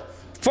circles.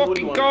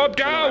 Fucking calm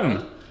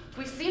down.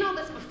 We've seen all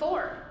this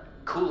before.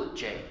 Cool it,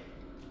 Jay.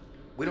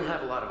 We don't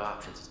have a lot of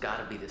options. It's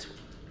gotta be this one.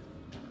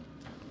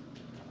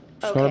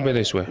 It's gotta be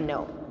this way.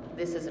 No,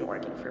 this isn't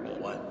working for me.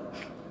 What?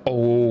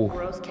 Oh.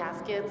 Gross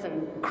caskets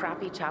and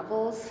crappy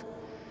chapels.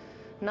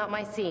 Not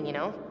my scene, you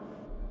know?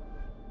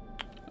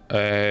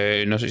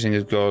 No such thing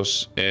as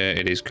ghosts.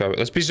 It is crap.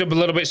 Let's be a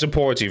little bit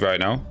supportive right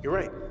now. You're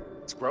right.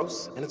 It's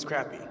gross and it's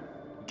crappy. You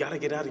gotta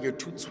get out of your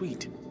toot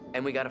sweet.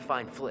 And we gotta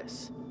find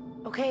Fliss.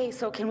 Okay,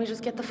 so can we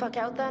just get the fuck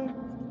out then?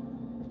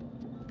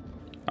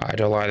 I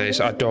don't like this.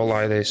 I don't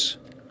like this.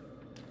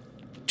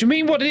 Do you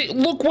mean what it?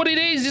 Look what it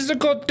is. It's a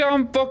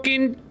goddamn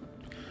fucking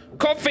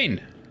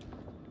coffin.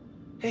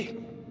 Hey,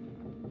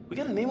 we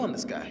got a name on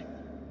this guy.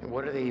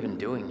 What are they even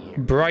doing here?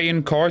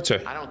 Brian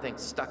Carter. I don't think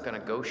stuck on a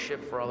ghost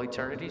ship for all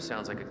eternity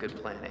sounds like a good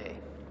plan A.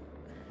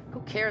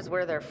 Who cares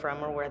where they're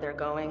from or where they're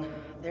going?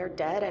 They're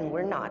dead and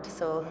we're not,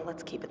 so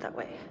let's keep it that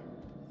way.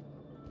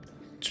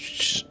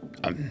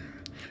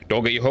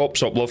 Don't get your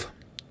hopes up, love.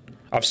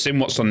 I've seen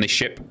what's on this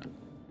ship.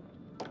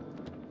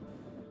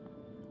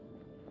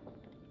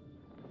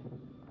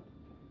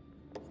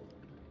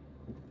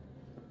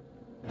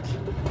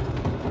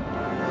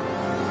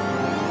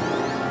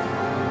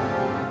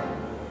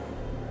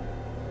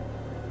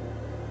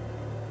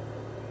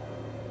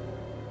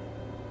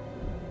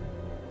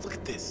 Look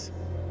at this.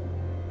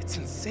 It's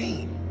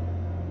insane.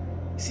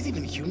 Is it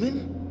even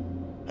human?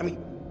 I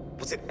mean,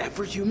 was it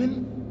ever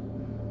human?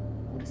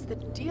 What is the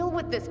deal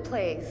with this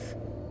place?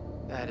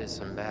 That is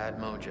some bad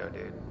mojo,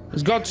 dude.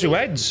 It's got two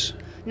heads.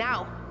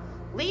 Now,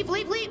 leave,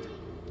 leave, leave!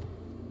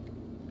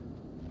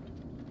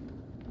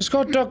 It's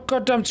got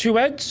goddamn two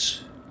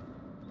heads.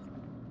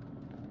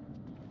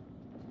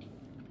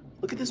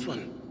 Look at this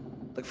one.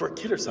 Like for a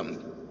kid or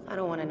something. I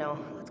don't want to know.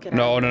 Let's get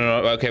No, out.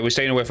 no, no. Okay, we're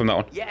staying away from that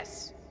one.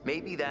 Yes!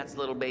 Maybe that's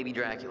little baby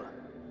Dracula.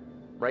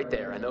 Right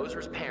there, and those are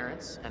his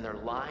parents, and they're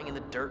lying in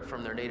the dirt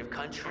from their native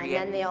country.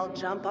 And then they all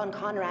jump on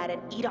Conrad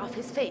and eat off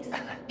his face.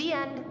 The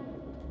end.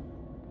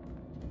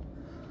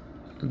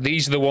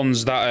 These are the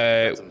ones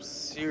that Some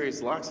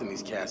serious locks in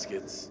these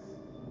caskets.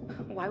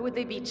 Why would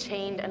they be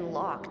chained and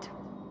locked?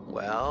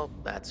 Well,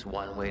 that's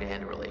one way to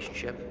end a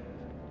relationship.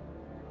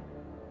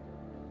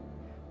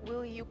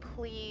 Will you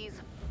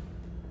please?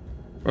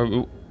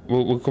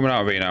 we're coming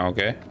out of it now,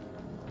 okay?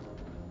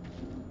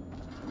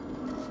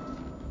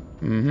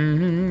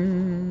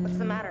 What's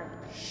the matter?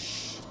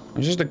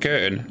 It's just a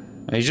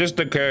curtain. It's just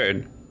a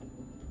curtain.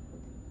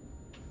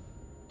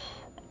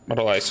 I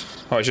don't like this.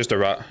 Oh, it's just a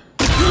rat.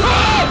 What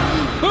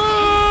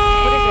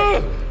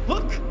is it?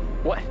 Look!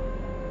 What?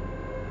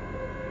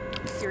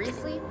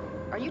 Seriously?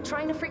 Are you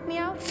trying to freak me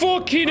out?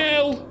 Fucking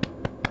hell!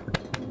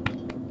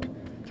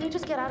 Can we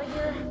just get out of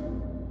here?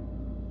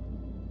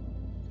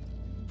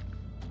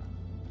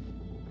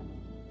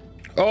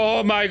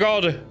 Oh my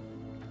god!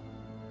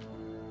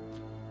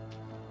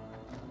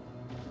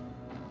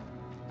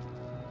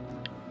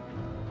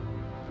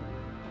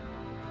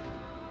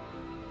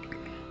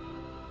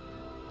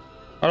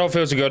 I don't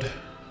feel too good.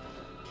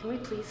 Can we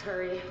please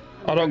hurry?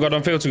 I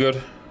don't feel too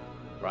good.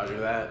 Roger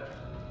that.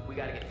 We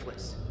gotta get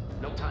Fliss.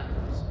 No time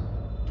to lose.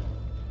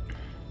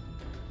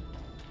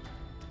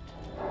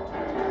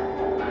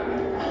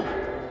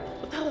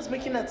 What the hell is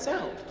making that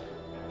sound?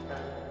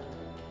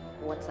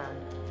 What sound?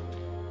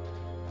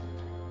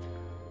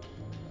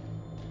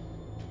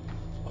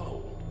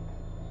 Whoa.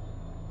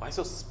 Why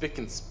so spick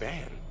and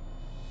span?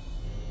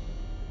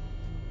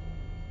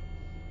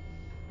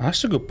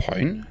 That's a good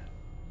point.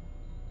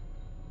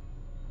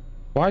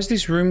 Why is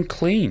this room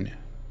clean?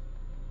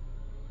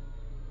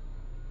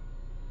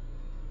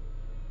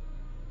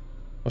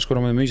 What's going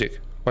on with the music?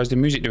 Why is the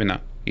music doing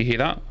that? You hear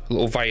that? A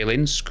little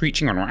violin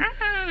screeching on.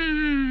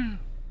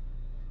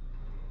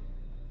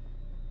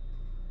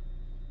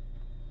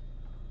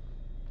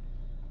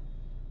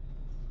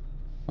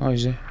 Oh,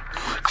 is it?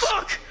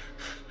 Fuck!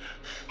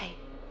 Hey,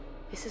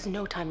 this is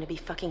no time to be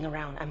fucking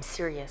around. I'm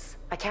serious.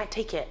 I can't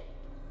take it.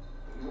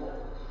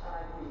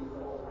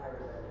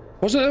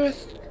 Wasn't there a...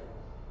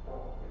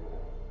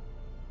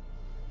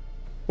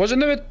 Wasn't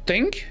there a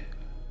thing?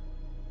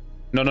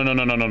 No, no, no,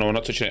 no, no, no, no,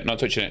 not touching it, not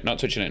touching it, not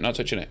touching it, not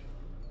touching it.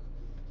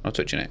 Not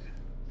touching it.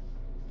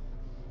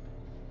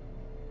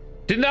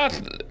 Didn't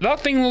that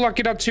thing look like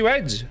it had two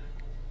heads?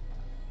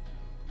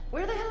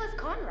 Where the hell is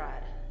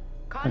Conrad?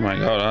 Oh my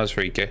god, that's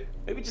freaky.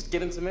 Maybe just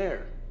get in some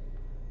air.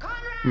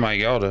 Conrad! Oh my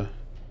god.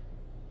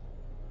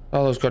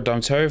 Oh, that's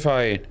goddamn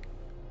terrifying.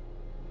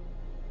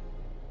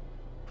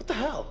 What the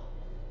hell?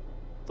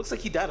 Looks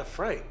like he died of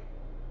fright.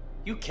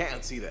 You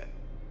can't see that.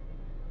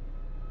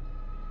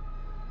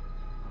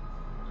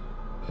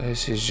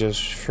 This is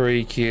just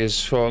freaky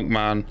as fuck,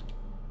 man.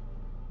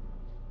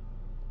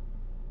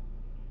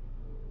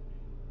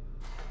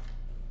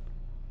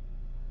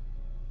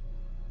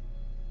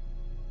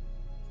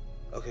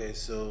 Okay,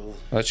 so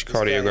That's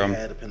your this guy cardiogram.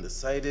 had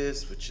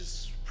appendicitis, which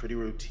is pretty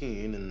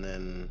routine, and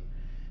then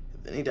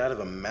he died of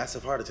a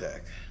massive heart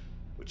attack,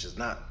 which is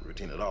not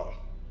routine at all.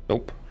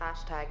 Nope.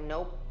 Hashtag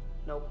nope.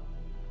 Nope.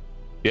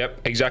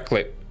 Yep,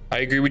 exactly. I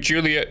agree with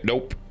Julia.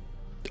 Nope.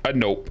 A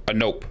nope. A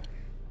nope.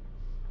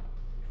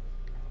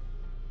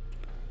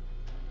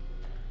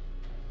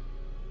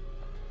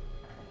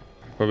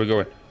 Where are we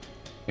going?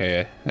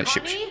 Yeah, that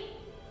ship's...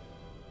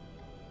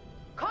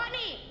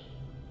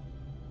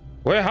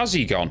 Where has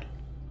he gone?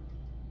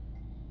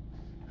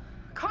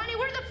 Connie,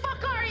 where the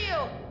fuck are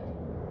you?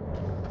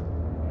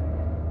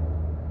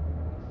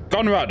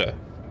 Conrad.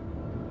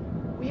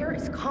 Where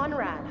is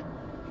Conrad?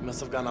 He must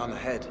have gone on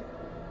ahead.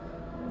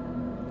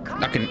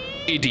 Connie! Like an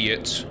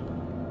idiot.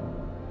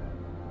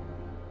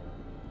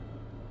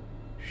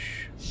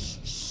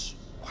 Shh.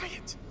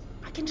 Quiet.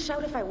 I can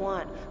shout if I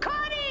want.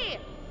 Connie!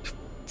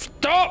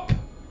 Stop!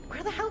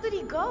 Where the hell did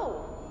he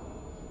go?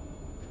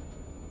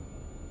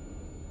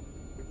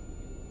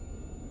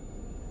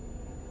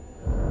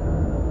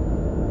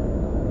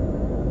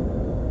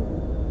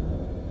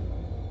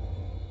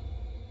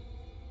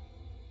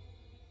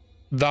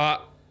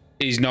 That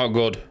is not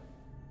good.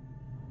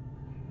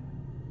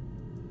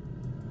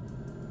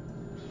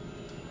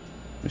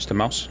 Mr.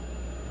 Mouse.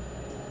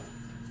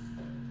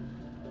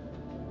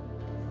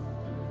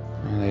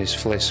 Oh, there's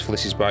Fliss.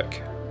 Fliss is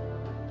back.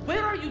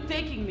 Where are you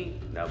taking me?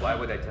 Now, why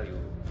would I tell you?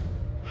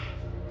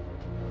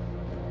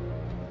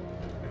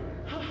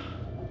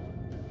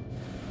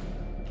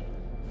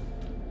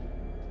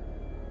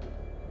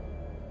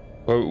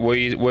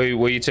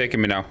 Where are you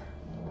taking me now?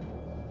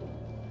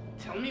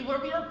 Tell me where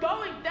we are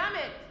going, damn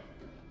it!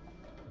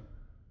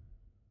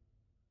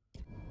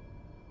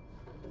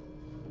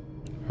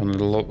 On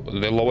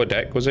the lower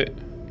deck, was it?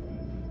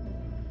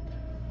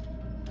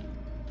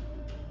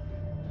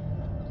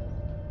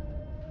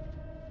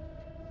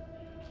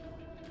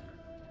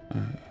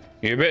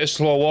 You're a bit of a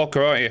slow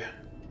walker, aren't you?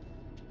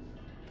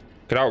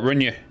 Could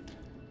outrun you.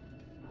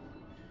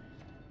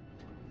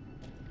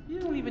 You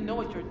don't even know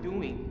what you're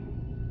doing.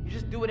 You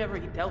just do whatever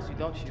he tells you,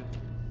 don't you?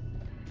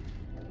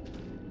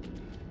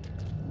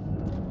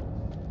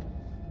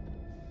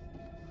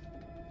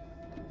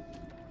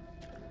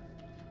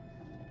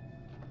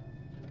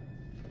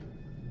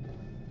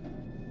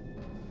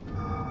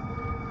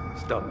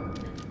 Stop.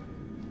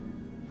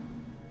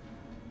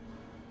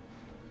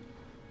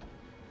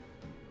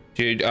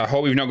 Dude, I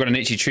hope you've not got an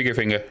itchy trigger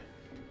finger.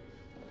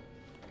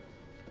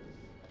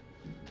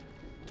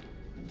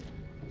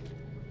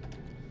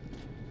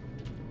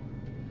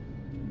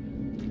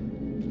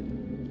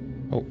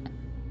 Oh.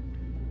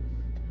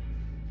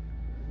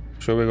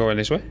 Sure we're going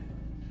this way?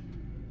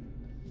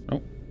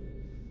 Oh.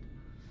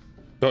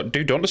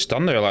 Don't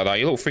stand there like that.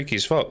 You look freaky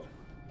as fuck.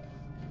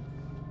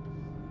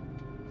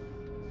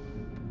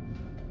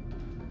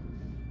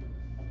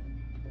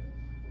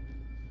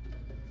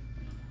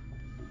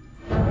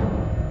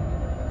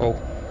 Oh.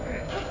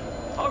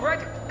 All right,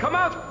 come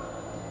out.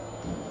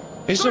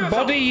 It's a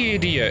body, you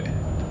idiot.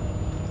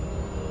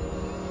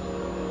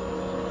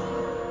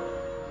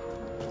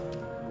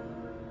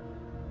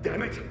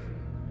 Damn it.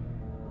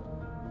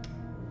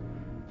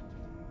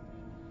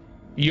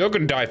 You're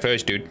gonna die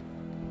first, dude.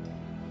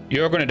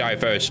 You're gonna die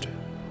first.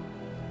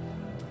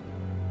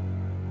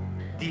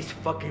 This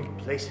fucking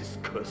place is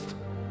cursed.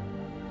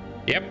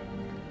 Yep.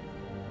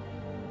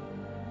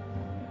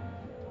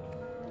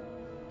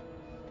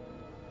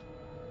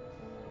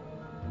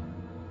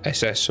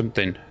 SS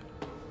something.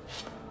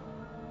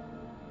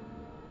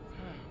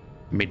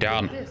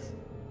 Medan.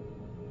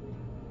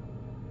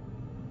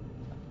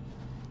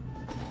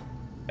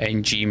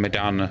 NG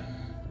Medan.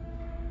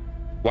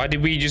 Why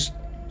did we just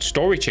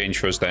story change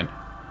for us then?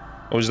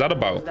 What was that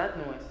about? What's that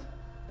noise?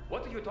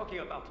 What are you talking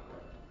about?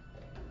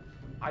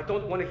 I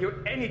don't want to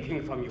hear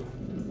anything from you.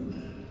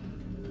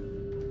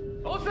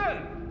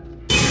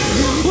 Olsen!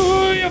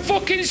 Oh, your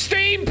fucking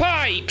steam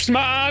pipes,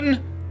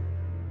 man!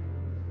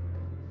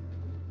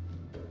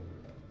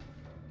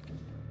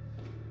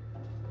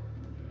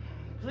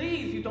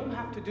 Please, you don't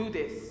have to do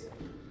this.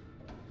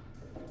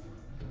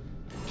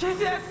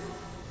 Jesus!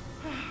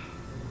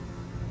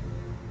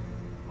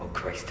 Oh,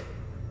 Christ.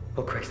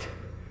 Oh, Christ.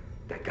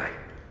 That guy.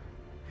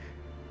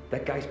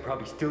 That guy's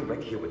probably still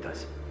right here with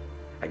us.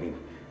 I mean,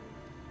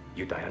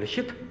 you die on a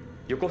ship,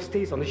 your ghost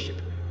stays on the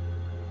ship.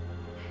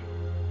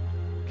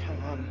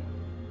 Come on.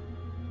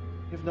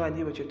 You have no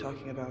idea what you're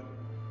talking about.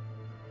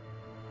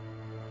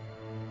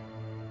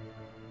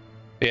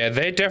 Yeah,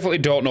 they definitely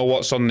don't know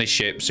what's on this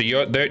ship, so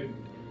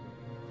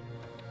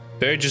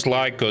they're just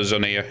like us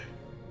on here.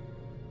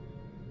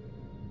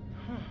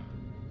 Huh.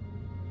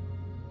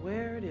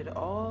 Where did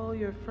all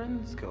your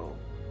friends go?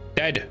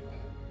 Dead.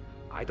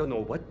 I don't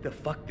know what the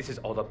fuck this is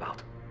all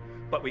about,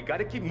 but we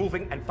gotta keep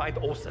moving and find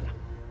Olsen.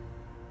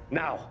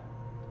 Now.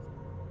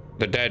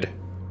 They're dead.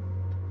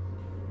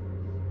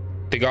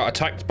 They got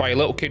attacked by a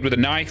little kid with a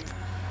knife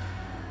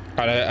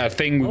and a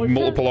thing with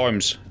multiple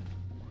arms.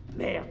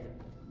 Merde.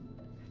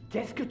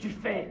 Qu'est-ce que tu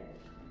fais?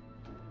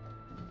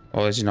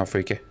 Oh, this is not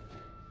freaky.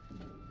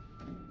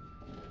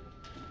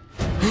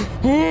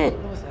 What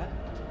was that?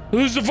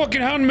 Who's the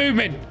fucking hand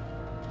movement?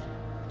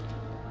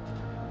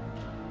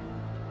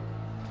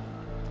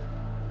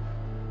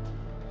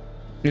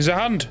 There's a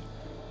hand.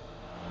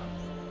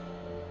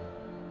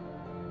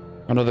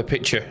 Another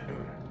picture.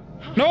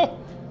 No!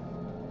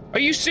 Are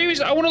you serious?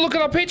 I want to look at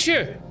that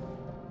picture.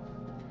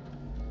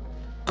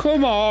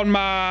 Come on,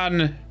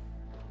 man.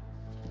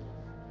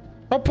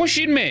 Stop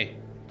pushing me.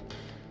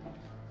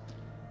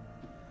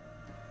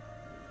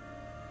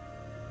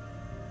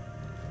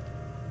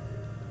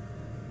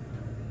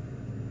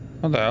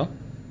 What the hell?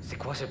 C'est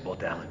quoi ce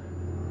bordel?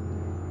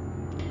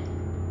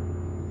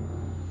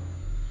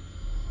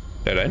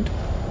 Dead end?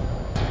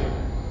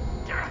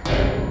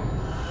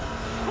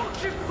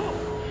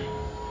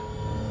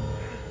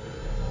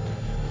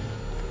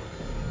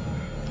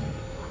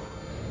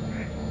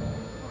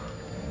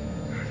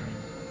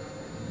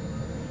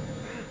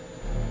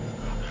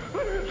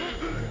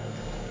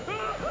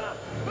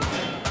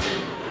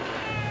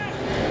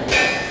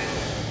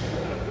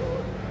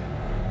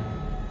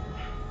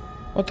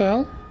 What the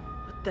hell?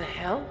 What the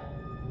hell?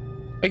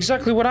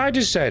 Exactly what I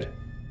just said.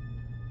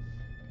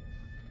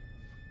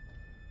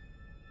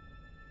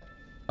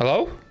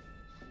 Hello?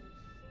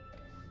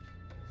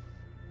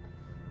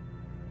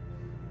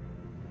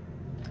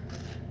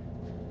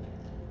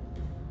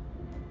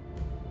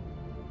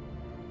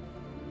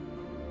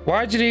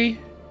 Why did he?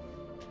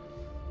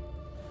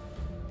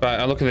 Right,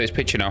 I'm looking at this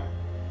picture now.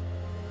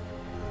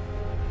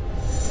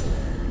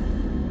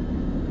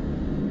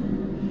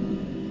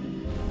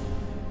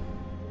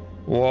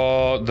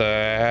 What the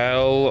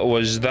hell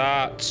was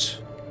that?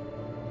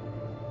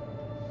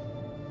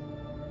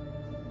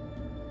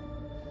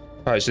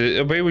 Right, so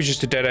it was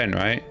just a dead end,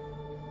 right?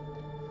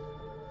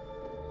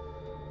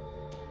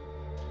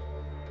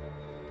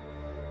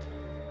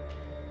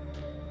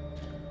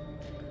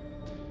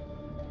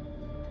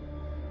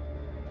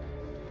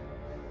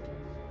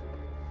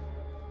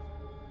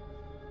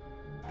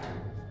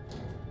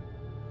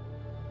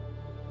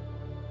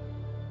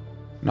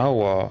 Now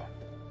what?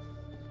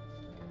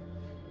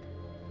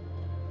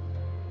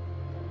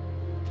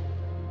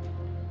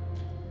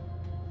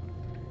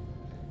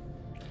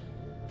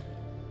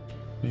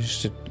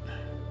 Just a...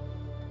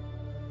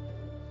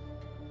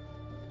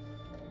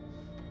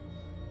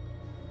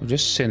 I've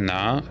just seen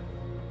that.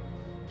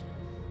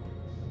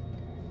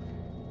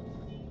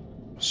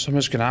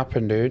 Something's gonna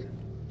happen, dude.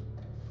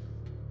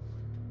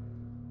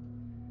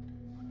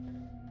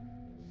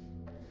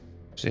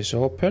 Is this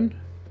open?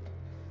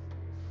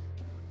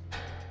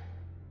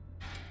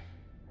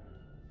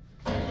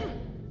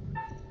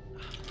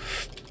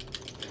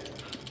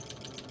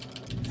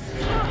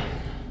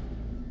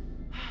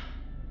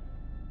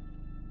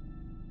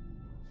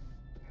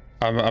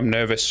 I'm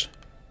nervous.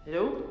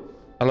 Hello?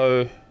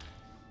 Hello?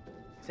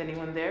 Is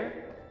anyone there?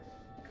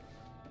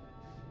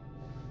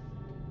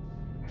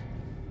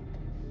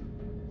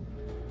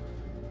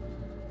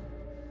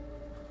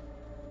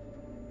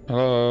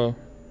 Hello?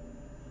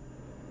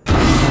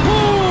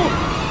 Oh!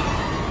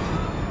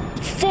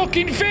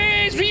 Fucking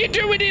face! What are you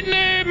doing in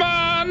there,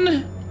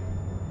 man?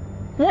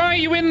 Why are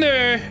you in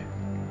there?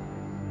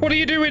 What are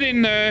you doing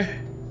in there?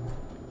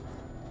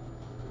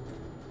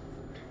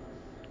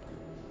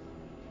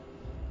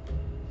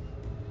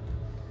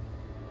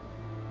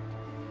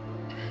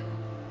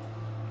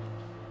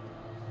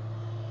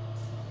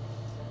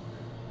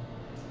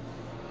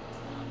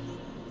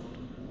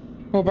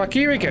 Oh, back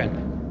here again.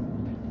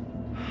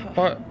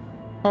 What?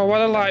 Oh, why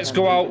the lights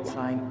go out?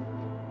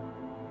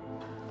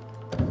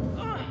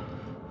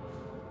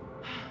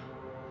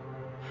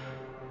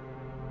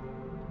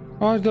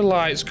 Why did the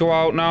lights go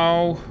out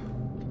now?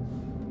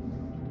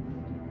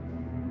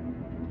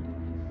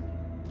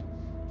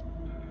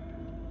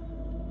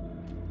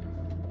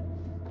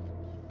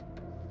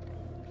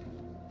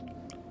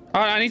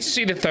 I need to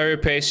see the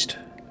therapist.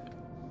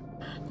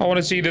 I want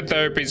to see the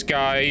therapist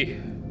guy.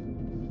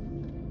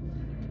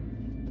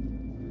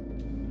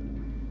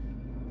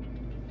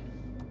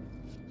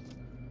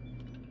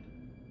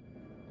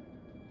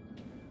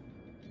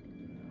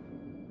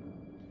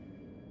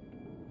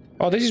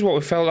 Oh, this is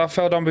what I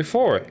fell down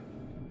before.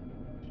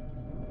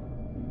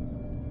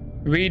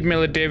 Reed,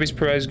 Miller, Davis,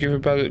 Perez,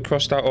 Gifford,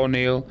 crossed out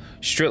O'Neill.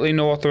 Strictly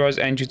no authorized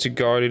entry to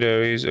guarded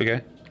areas.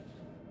 Okay.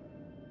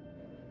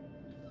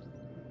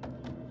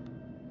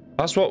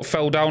 That's what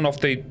fell down off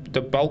the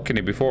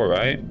balcony before,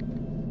 right?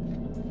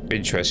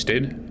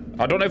 Interesting.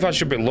 I don't know if I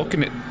should be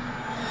looking at...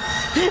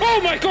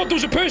 Oh my god,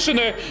 there's a person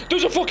there!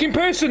 There's a fucking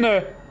person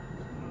there!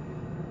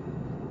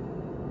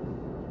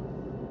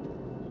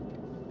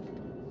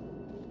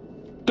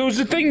 There was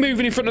a thing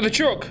moving in front of the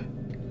truck.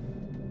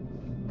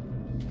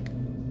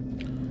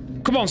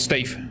 Come on,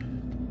 Steve.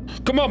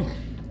 Come on.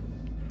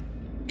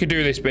 You can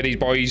do this, biddies,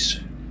 boys.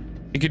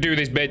 You can do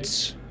this,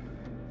 bits.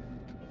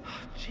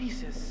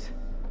 Jesus.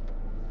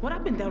 What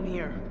happened down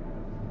here?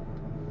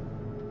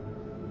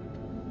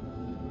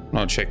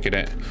 Not checking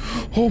it.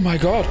 Oh my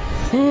god.